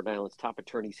now, one of Rhode Island's top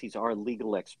attorneys. He's our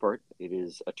legal expert. It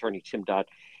is Attorney Tim Dodd.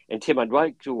 And Tim, I'd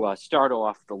like to start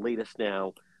off the latest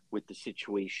now with the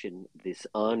situation, this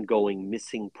ongoing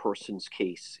missing persons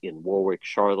case in Warwick,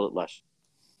 Charlotte.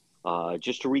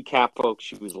 Just to recap, folks,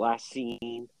 she was last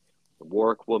seen, a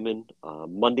Warwick woman,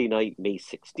 Monday night, May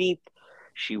 16th.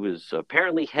 She was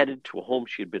apparently headed to a home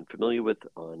she had been familiar with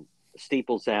on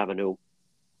Staples Avenue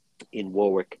in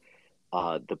Warwick.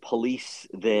 The police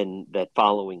then, that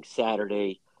following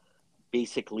Saturday,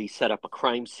 basically set up a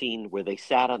crime scene where they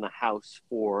sat on the house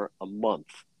for a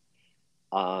month.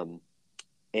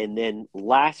 And then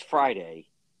last Friday,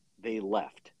 they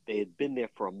left. They had been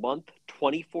there for a month,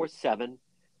 24/7.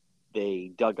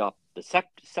 They dug up the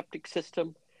septic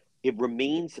system. It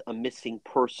remains a missing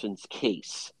persons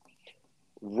case.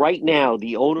 Right now,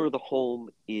 the owner of the home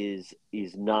is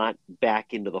not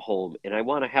back into the home. And I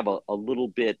want to have a little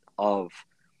bit of,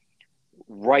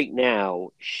 right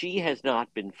now, she has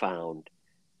not been found.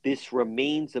 This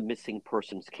remains a missing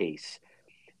persons case.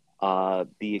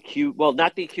 The accused, well,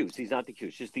 not the accused, he's not the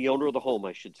accused, just the owner of the home,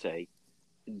 I should say,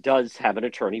 does have an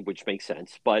attorney, which makes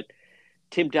sense. But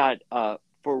Tim Dodd,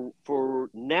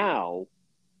 for now,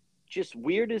 just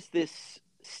where does this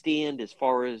stand as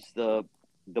far as the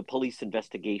police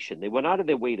investigation? They went out of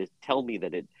their way to tell me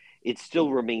that it still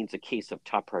remains a case of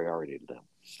top priority to them.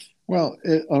 Well,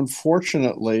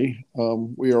 unfortunately,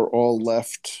 we are all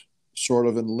left sort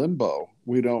of in limbo.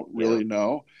 We don't really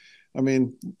know. I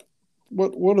mean,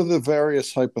 what are the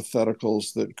various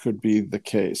hypotheticals that could be the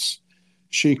case?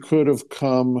 She could have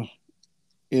come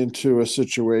into a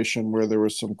situation where there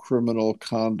was some criminal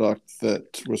conduct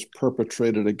that was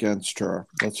perpetrated against her.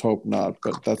 Let's hope not,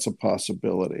 but that's a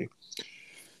possibility.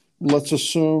 Let's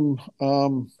assume,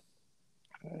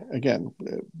 again,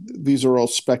 these are all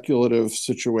speculative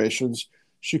situations.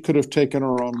 She could have taken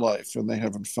her own life and they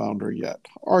haven't found her yet.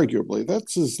 Arguably,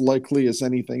 that's as likely as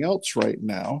anything else right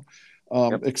now,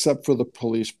 except for the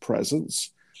police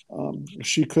presence.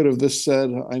 She could have just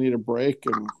said, I need a break,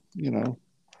 and,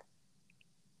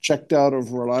 checked out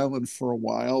of Rhode Island for a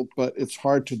while, but it's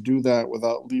hard to do that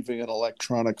without leaving an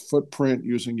electronic footprint,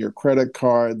 using your credit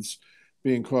cards,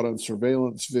 being caught on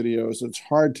surveillance videos. It's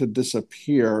hard to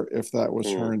disappear if that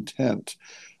was her intent.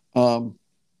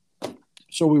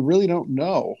 So we really don't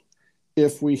know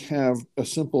if we have a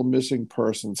simple missing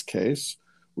persons case.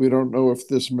 We don't know if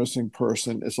this missing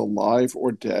person is alive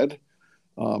or dead.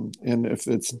 And if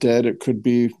it's dead, it could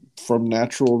be from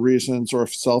natural reasons or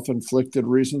self-inflicted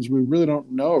reasons. We really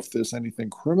don't know if there's anything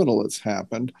criminal that's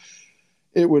happened.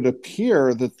 It would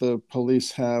appear that the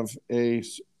police have a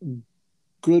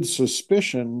good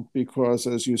suspicion because,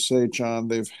 as you say, John,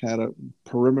 they've had a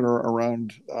perimeter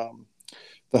around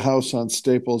the house on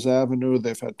Staples Avenue.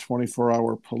 They've had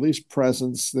 24-hour police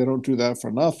presence. They don't do that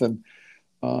for nothing.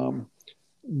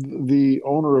 The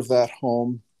owner of that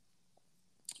home,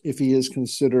 if he is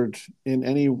considered in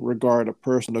any regard a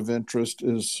person of interest,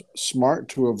 is smart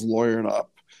to have lawyered up.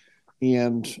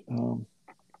 And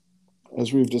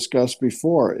as we've discussed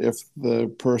before, if the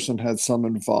person had some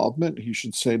involvement, he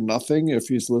should say nothing if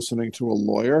he's listening to a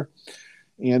lawyer.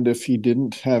 And if he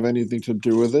didn't have anything to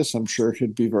do with this, I'm sure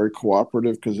he'd be very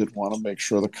cooperative because he'd want to make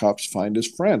sure the cops find his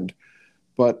friend.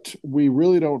 But we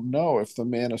really don't know if the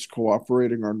man is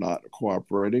cooperating or not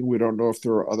cooperating. We don't know if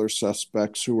there are other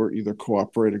suspects who are either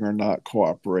cooperating or not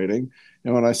cooperating.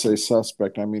 And when I say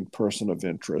suspect, I mean person of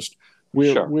interest.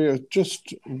 We're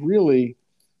just really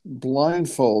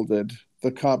blindfolded.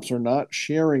 The cops are not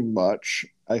sharing much.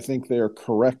 I think they are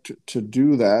correct to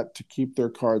do that, to keep their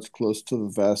cards close to the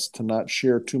vest, to not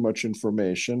share too much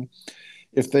information.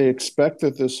 If they expect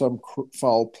that there's some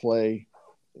foul play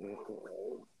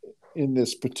in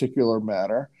this particular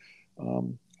matter,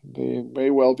 they may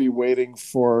well be waiting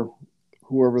for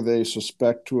whoever they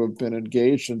suspect to have been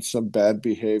engaged in some bad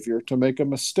behavior to make a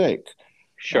mistake.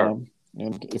 Sure.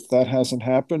 And if that hasn't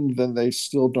happened, then they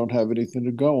still don't have anything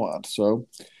to go on. So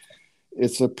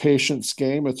it's a patience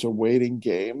game. It's a waiting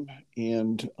game.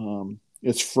 And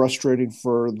it's frustrating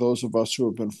for those of us who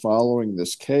have been following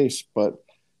this case, but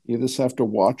you just have to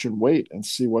watch and wait and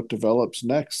see what develops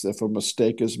next. If a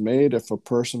mistake is made, if a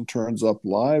person turns up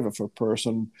live, if a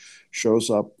person shows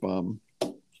up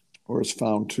or is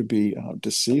found to be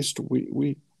deceased,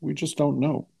 we just don't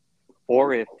know.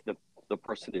 Or if the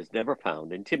person is never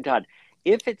found. And Tim Todd,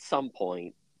 if at some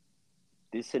point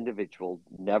this individual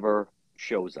never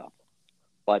shows up,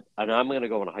 and I'm going to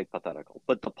go on a hypothetical,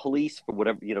 but the police, for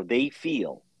whatever, they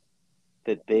feel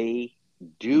that they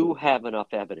do have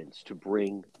enough evidence to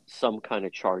bring some kind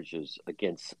of charges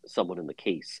against someone in the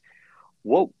case,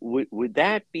 what would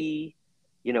that be?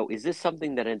 Is this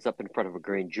something that ends up in front of a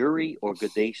grand jury, or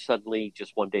could they suddenly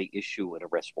just one day issue an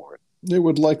arrest warrant? It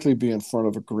would likely be in front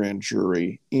of a grand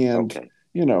jury. And,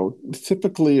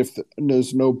 typically if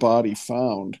there's no body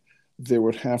found, there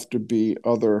would have to be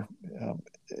other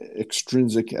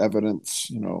extrinsic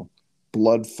evidence,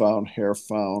 blood found, hair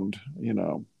found,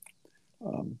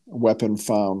 weapon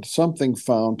found, something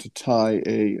found to tie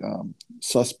a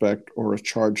suspect or a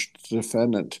charged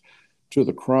defendant to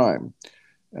the crime.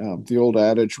 The old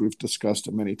adage, we've discussed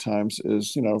it many times,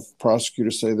 is,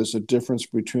 prosecutors say there's a difference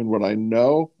between what I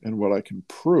know and what I can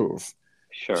prove.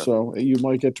 Sure. So you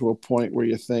might get to a point where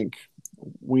you think,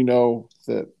 we know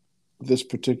that this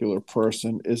particular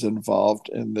person is involved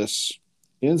in this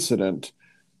incident,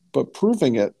 but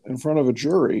proving it in front of a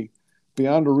jury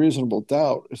beyond a reasonable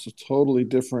doubt is a totally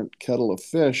different kettle of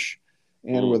fish.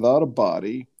 And without a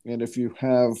body, and if you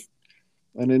have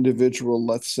an individual,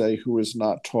 let's say, who is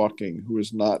not talking, who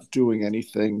is not doing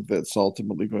anything that's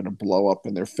ultimately going to blow up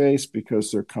in their face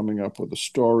because they're coming up with a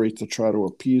story to try to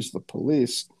appease the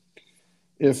police,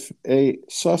 if a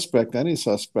suspect, any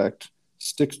suspect,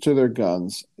 sticks to their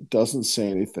guns, doesn't say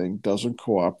anything, doesn't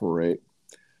cooperate,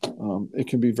 it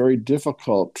can be very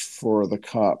difficult for the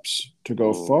cops to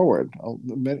go forward.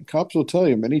 Cops will tell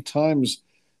you many times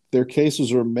their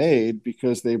cases are made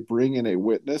because they bring in a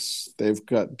witness. They've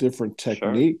got different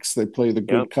techniques. Sure. They play the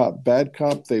good cop, bad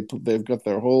cop. They've got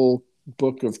their whole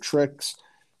book of tricks.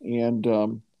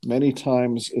 And many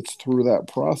times it's through that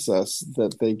process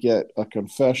that they get a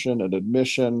confession, an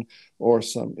admission, or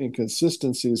some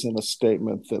inconsistencies in a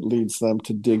statement that leads them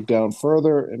to dig down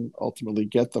further and ultimately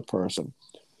get the person.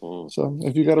 So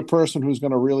if you got a person who's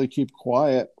going to really keep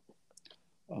quiet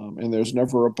and there's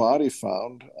never a body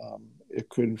found, it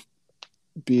could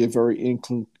be a very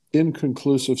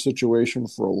inconclusive situation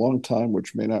for a long time,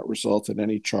 which may not result in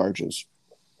any charges.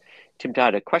 Tim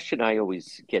Dodd, a question I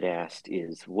always get asked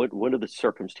is, what are the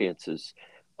circumstances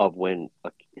of when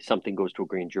something goes to a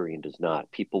grand jury and does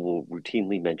not? People will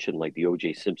routinely mention, like the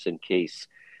O.J. Simpson case,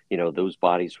 those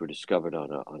bodies were discovered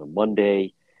on a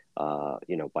Monday.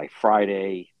 By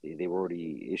Friday, they were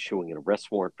already issuing an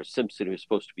arrest warrant for Simpson, who was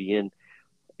supposed to be in.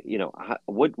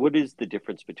 What is the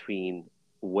difference between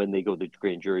when they go the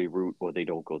grand jury route or they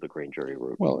don't go the grand jury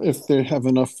route? Well, if they have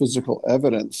enough physical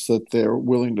evidence that they're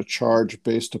willing to charge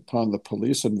based upon the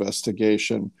police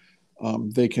investigation,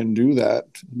 they can do that.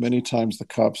 Many times the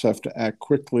cops have to act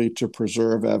quickly to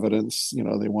preserve evidence.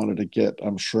 They wanted to get,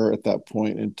 I'm sure at that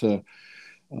point, into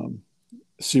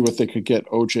see what they could get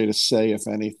OJ to say, if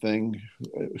anything,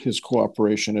 his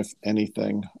cooperation, if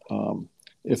anything.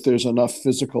 If there's enough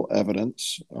physical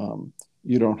evidence,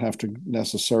 you don't have to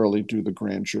necessarily do the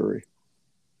grand jury.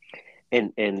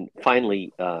 And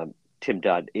finally, Tim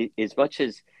Dodd, as much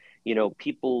as,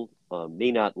 people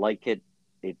may not like it,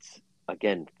 it's,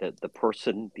 again, the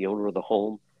person, the owner of the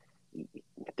home,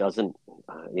 doesn't,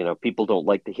 people don't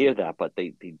like to hear that, but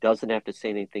they doesn't have to say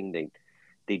anything.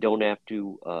 They don't have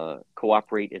to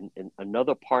cooperate. And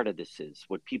another part of this is,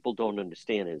 what people don't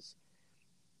understand is,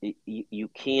 you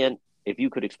can't, if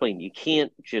you could explain, you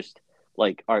can't just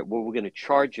like, all right, well, we're going to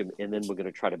charge him and then we're going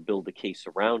to try to build a case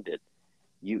around it.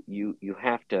 You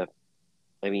have to,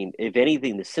 if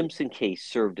anything, the Simpson case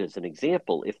served as an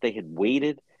example. If they had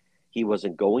waited, he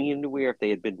wasn't going anywhere. If they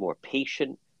had been more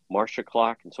patient, Marcia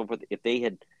Clark and so forth, if they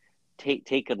had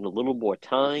taken a little more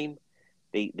time,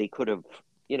 they could have,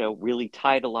 really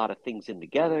tied a lot of things in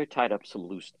together, tied up some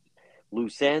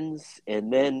loose ends.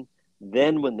 And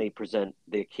then when they present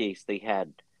their case,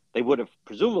 they would have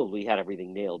presumably had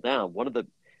everything nailed down. One of the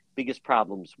biggest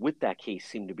problems with that case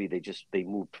seemed to be they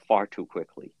moved far too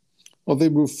quickly. Well, they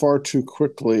moved far too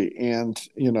quickly. And,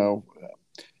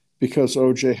 because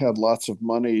OJ had lots of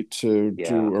money to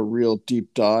do a real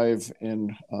deep dive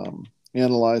in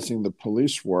analyzing the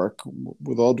police work,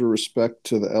 with all due respect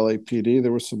to the LAPD,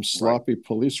 there was some sloppy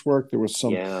police work. There was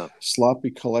some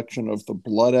sloppy collection of the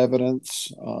blood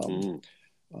evidence.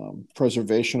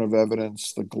 Preservation of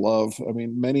evidence, the glove.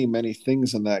 Many, many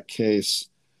things in that case.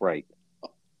 Right.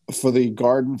 For the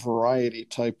garden variety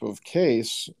type of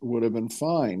case would have been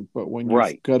fine. But when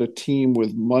you've got a team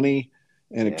with money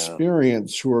and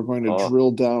experience who are going to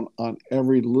drill down on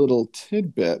every little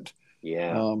tidbit,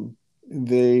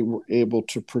 they were able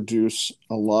to produce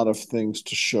a lot of things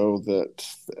to show that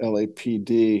the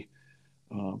LAPD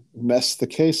messed the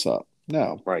case up.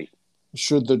 Now,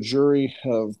 should the jury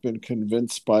have been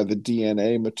convinced by the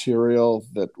DNA material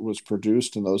that was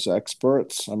produced in those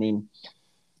experts?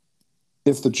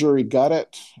 If the jury got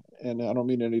it, and I don't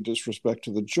mean any disrespect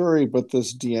to the jury, but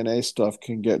this DNA stuff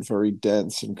can get very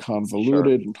dense and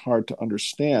convoluted and hard to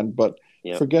understand. But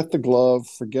forget the glove,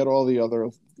 forget all the other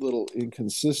little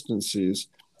inconsistencies.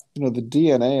 The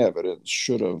DNA evidence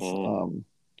should have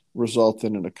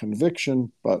resulted in a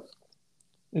conviction, but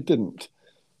it didn't.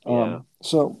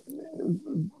 So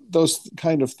those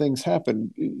kind of things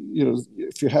happen.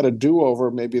 If you had a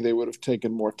do-over, maybe they would have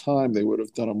taken more time. They would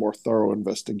have done a more thorough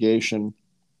investigation.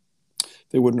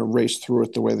 They wouldn't have raced through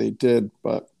it the way they did.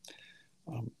 But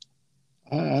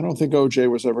I don't think OJ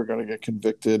was ever going to get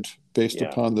convicted based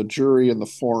upon the jury and the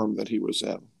forum that he was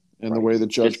in and the way the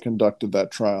judge conducted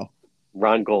that trial.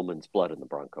 Ron Goldman's blood in the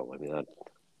Bronco. That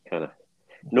kind of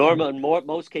normal. In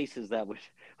most cases, that would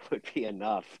be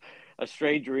enough. A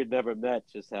stranger he'd never met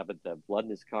just happened to have blood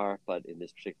in his car, but in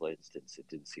this particular instance, it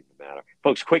didn't seem to matter.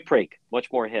 Folks, quick break.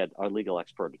 Much more ahead. Our legal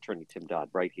expert, attorney Tim Dodd,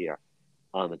 right here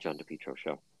on the John DePetro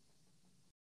Show.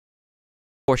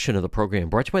 Portion of the program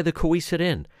brought to you by the Cohasset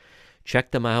Inn. Check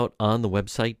them out on the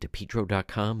website,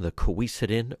 DePetro.com. The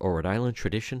Cohasset Inn, or Rhode Island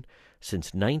tradition,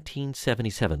 since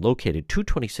 1977, located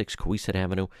 226 Cohasset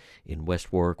Avenue in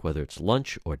West Warwick. Whether it's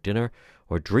lunch or dinner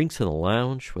or drinks in the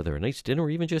lounge, whether a nice dinner or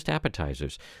even just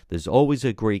appetizers, there's always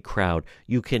a great crowd.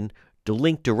 You can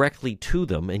link directly to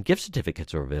them, and gift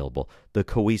certificates are available. The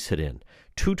Cohasset Inn,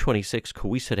 226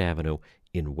 Cohasset Avenue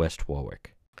in West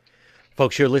Warwick.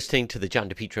 Folks, you're listening to the John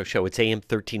DePetro Show. It's AM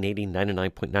 1380,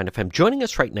 99.9 FM. Joining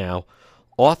us right now,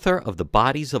 author of The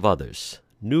Bodies of Others,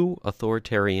 New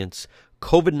Authoritarians,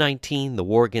 COVID-19, The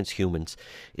War Against Humans,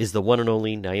 is the one and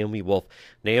only Naomi Wolf.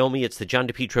 Naomi, it's the John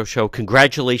DePetro Show.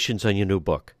 Congratulations on your new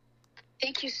book.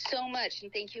 Thank you so much,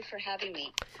 and thank you for having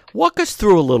me. Walk us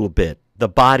through a little bit, The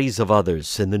Bodies of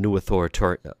Others and the New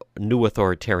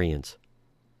Authoritarians.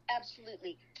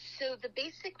 Absolutely. So the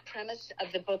basic premise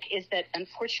of the book is that,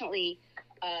 unfortunately,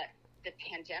 the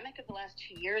pandemic of the last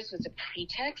 2 years was a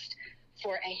pretext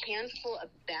for a handful of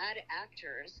bad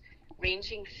actors,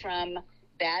 ranging from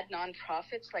bad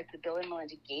nonprofits like the Bill and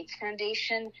Melinda Gates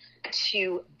Foundation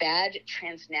to bad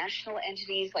transnational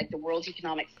entities like the World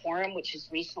Economic Forum, which is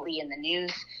recently in the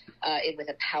news with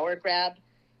a power grab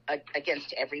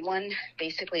against everyone,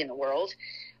 basically, in the world.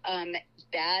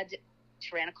 Bad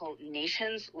tyrannical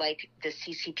nations like the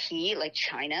CCP, like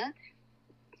China,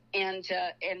 and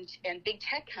big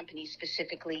tech companies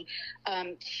specifically,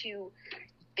 to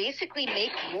basically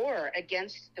make war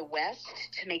against the West,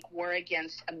 to make war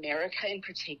against America in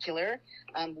particular.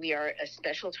 We are a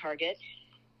special target.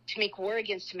 To make war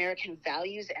against American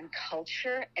values and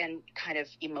culture and kind of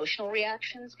emotional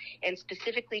reactions, and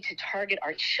specifically to target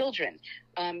our children,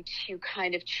 to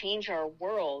kind of change our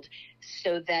world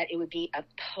so that it would be a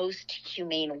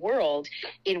post-humane world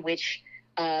in which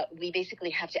we basically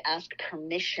have to ask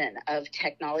permission of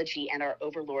technology and our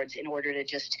overlords in order to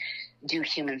just do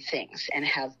human things and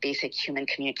have basic human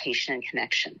communication and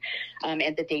connection,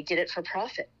 and that they did it for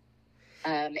profit,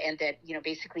 and that,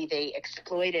 basically they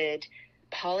exploited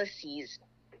policies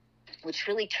which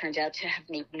really turned out to have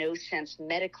made no sense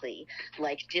medically,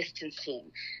 like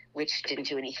distancing, which didn't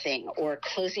do anything, or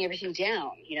closing everything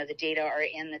down. The data are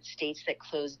in that states that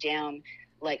closed down,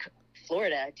 like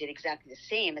Florida, did exactly the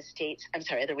same as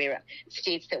other way around.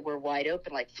 States that were wide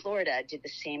open, like Florida, did the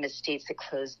same as states that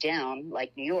closed down,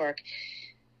 like New York.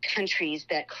 Countries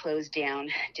that closed down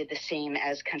did the same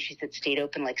as countries that stayed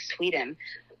open, like Sweden.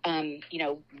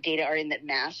 Data are in that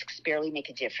masks barely make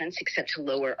a difference except to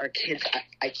lower our kids'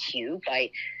 IQ by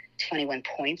 21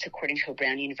 points, according to a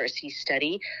Brown University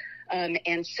study.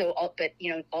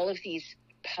 All of these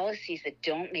policies that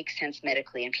don't make sense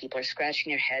medically, and people are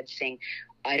scratching their heads saying,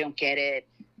 I don't get it.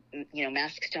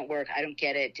 Masks don't work. I don't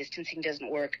get it. Distancing doesn't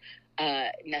work.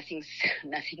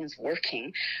 Nothing's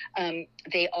working.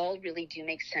 They all really do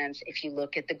make sense if you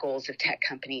look at the goals of tech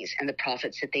companies and the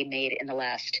profits that they made in the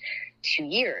last 2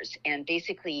 years. And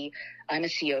basically, I'm a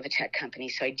CEO of a tech company,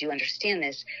 so I do understand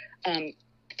this.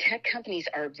 Tech companies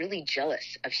are really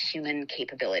jealous of human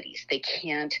capabilities. They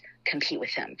can't compete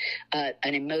with them. An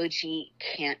emoji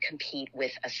can't compete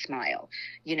with a smile.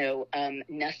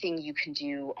 Nothing you can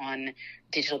do on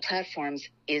digital platforms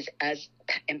is as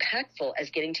impactful as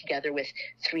getting together with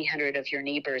 300 of your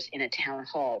neighbors in a town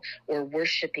hall, or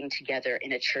worshiping together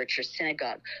in a church or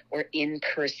synagogue, or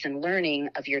in-person learning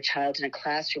of your child in a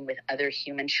classroom with other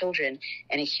human children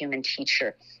and a human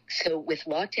teacher. So with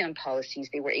lockdown policies,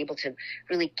 they were able to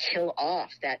really kill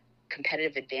off that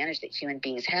competitive advantage that human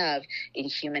beings have in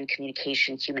human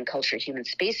communication, human culture, human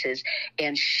spaces,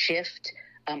 and shift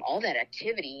all that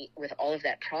activity with all of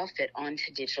that profit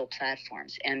onto digital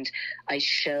platforms. And I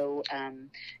show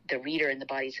the reader and the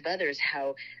bodies of others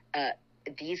how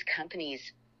these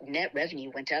companies' net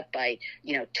revenue went up by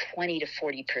 20 to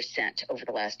 40% over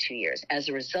the last 2 years as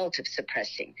a result of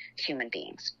suppressing human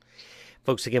beings.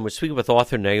 Folks, again, we're speaking with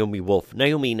author Naomi Wolf.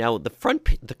 Naomi, now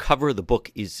the cover of the book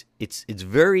it's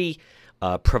very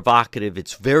provocative.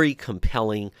 It's very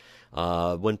compelling.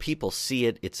 When people see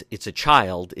it, it's a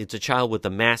child. It's a child with a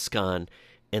mask on,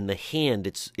 and the hand.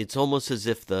 It's almost as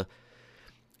if the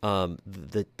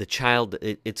child.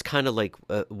 It's kind of like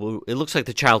it looks like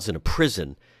the child's in a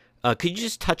prison. Could you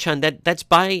just touch on that? That's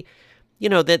by,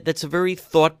 that's a very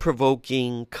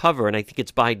thought-provoking cover, and I think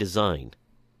it's by design.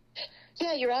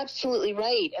 Yeah, you're absolutely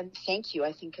right, and thank you.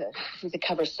 I think the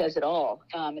cover says it all.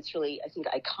 It's really, I think,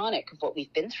 iconic of what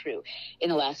we've been through in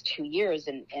the last 2 years,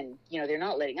 and they're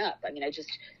not letting up. I mean, I just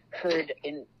heard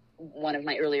in one of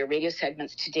my earlier radio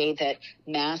segments today that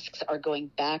masks are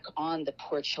going back on the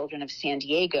poor children of San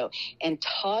Diego, and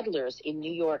toddlers in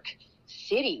New York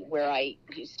City, where I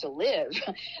used to live,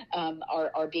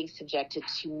 are being subjected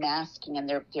to masking, and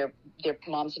their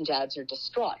moms and dads are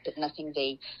distraught, but nothing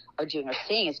they are doing or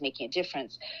saying is making a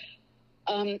difference.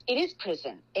 It is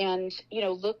prison, and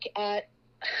look at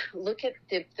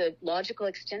the logical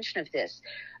extension of this.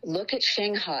 Look at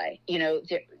Shanghai.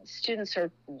 Students are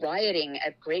rioting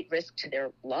at great risk to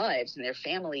their lives and their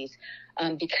families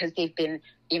because they've been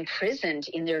imprisoned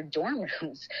in their dorm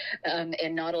rooms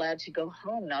and not allowed to go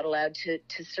home, not allowed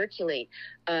to circulate.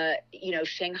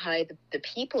 Shanghai, the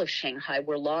people of Shanghai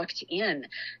were locked in,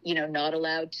 not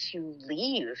allowed to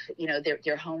leave.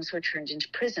 Their homes were turned into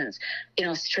prisons. In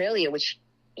Australia, which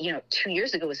 2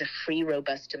 years ago was a free,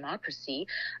 robust democracy,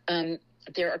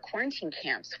 there are quarantine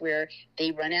camps where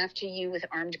they run after you with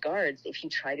armed guards if you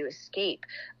try to escape.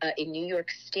 In New York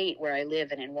State, where I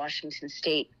live, and in Washington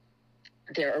State,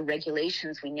 There are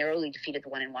regulations. We narrowly defeated the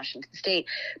one in Washington State,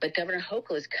 but Governor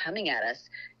Hochul is coming at us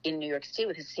in New York State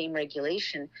with the same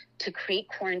regulation to create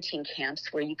quarantine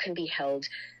camps where you can be held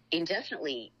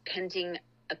indefinitely pending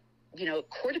a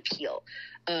court appeal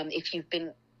if you've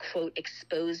been, quote,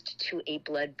 exposed to a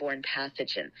blood-borne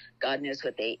pathogen. God knows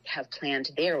what they have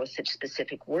planned there with such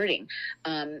specific wording,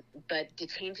 but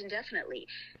detained indefinitely.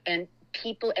 And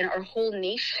people and our whole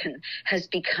nation has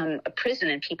become a prison,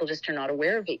 and people just are not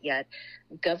aware of it yet.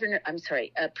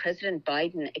 President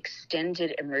Biden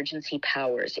extended emergency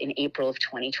powers in April of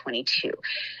 2022,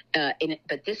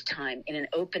 but this time in an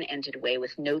open-ended way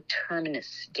with no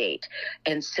terminus date.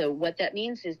 And so what that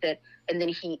means is that, and then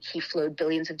he flowed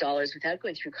billions of dollars without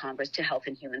going through Congress to Health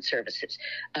and Human Services.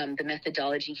 The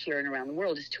methodology here and around the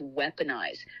world is to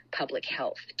weaponize public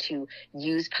health, to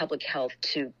use public health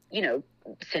to,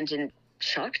 send in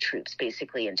shock troops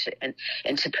basically and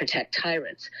to protect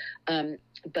tyrants.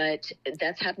 But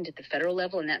that's happened at the federal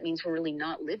level, and that means we're really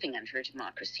not living under a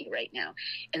democracy right now.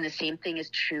 And the same thing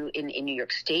is true in New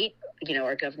York State.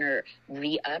 Our governor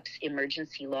re-ups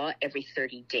emergency law every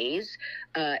 30 days.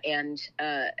 And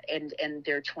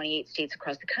there are 28 states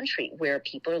across the country where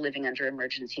people are living under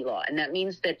emergency law. And that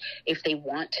means that if they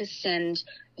want to send,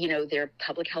 their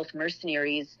public health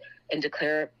mercenaries and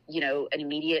declare, an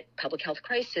immediate public health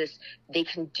crisis, they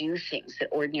can do things that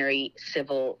ordinary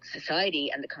civil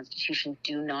society and the Constitution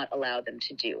do not allow them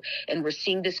to do. And we're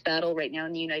seeing this battle right now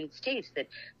in the United States that,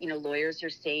 lawyers are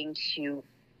saying to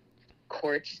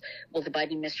courts, well, the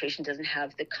Biden administration doesn't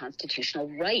have the constitutional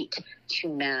right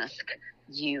to mask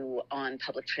you on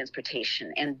public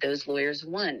transportation. And those lawyers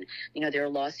won. There are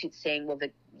lawsuits saying, well,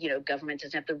 the government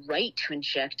doesn't have the right to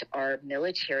inject our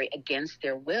military against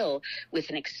their will with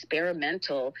an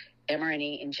experimental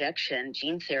mRNA injection,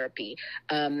 gene therapy,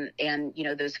 and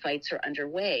those fights are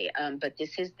underway. But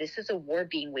this is a war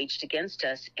being waged against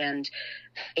us, and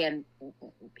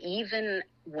even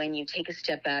when you take a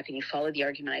step back and you follow the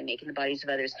argument I make in the bodies of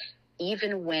others,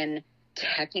 even when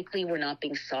technically we're not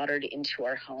being soldered into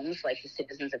our homes like the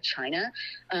citizens of China.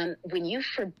 When you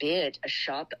forbid a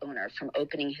shop owner from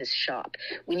opening his shop,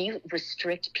 when you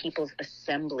restrict people's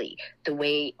assembly the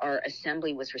way our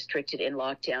assembly was restricted in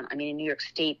lockdown, I mean, in New York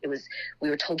State, we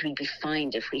were told we'd be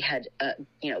fined if we had a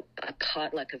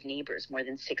potluck of neighbors, more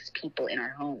than 6 people in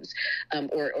our homes,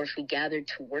 or if we gathered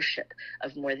to worship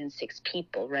of more than 6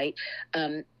 people, right?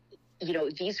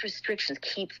 These restrictions,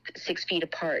 keep 6 feet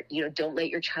apart, don't let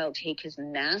your child take his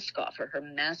mask off or her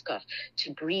mask off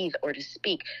to breathe or to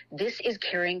speak. This is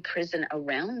carrying prison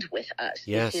around with us.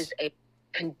 Yes. This is a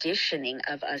conditioning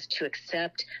of us to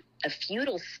accept a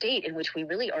feudal state in which we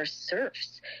really are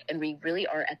serfs and we really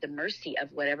are at the mercy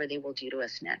of whatever they will do to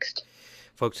us next.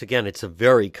 Folks, again, it's a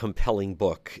very compelling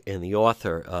book, and the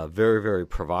author, very, very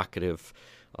provocative,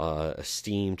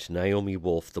 esteemed Naomi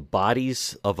Wolf, The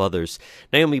Bodies of Others.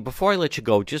 Naomi, before I let you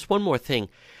go, just one more thing.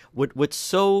 What's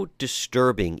so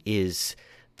disturbing is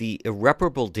the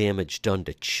irreparable damage done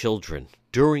to children.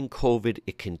 During COVID,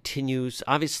 it continues.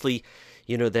 Obviously,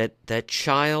 that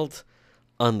child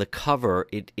on the cover,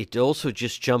 it also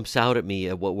just jumps out at me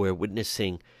at what we're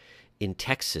witnessing in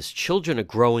Texas. Children are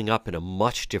growing up in a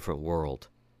much different world.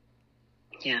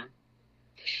 Yeah,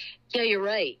 you're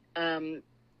right.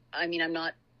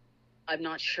 I'm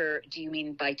not sure. Do you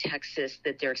mean by Texas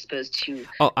that they're exposed to?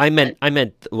 Oh, I meant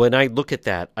when I look at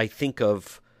that, I think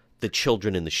of the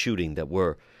children in the shooting that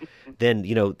were. Then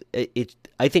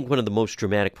I think one of the most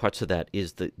dramatic parts of that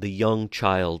is the young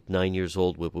child, 9 years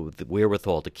old, with the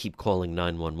wherewithal to keep calling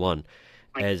 911,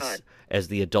 as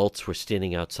the adults were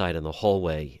standing outside in the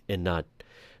hallway and not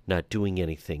doing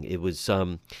anything. It was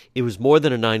more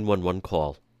than a 911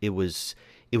 call. It was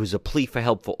a plea for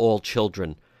help for all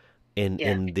children.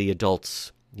 And the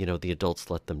adults, the adults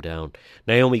let them down.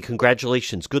 Naomi,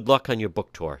 congratulations. Good luck on your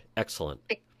book tour. Excellent.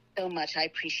 Thank you so much. I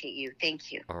appreciate you.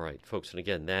 Thank you. All right, folks. And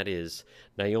again, that is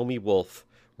Naomi Wolf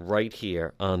right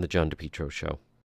here on The John DePetro Show.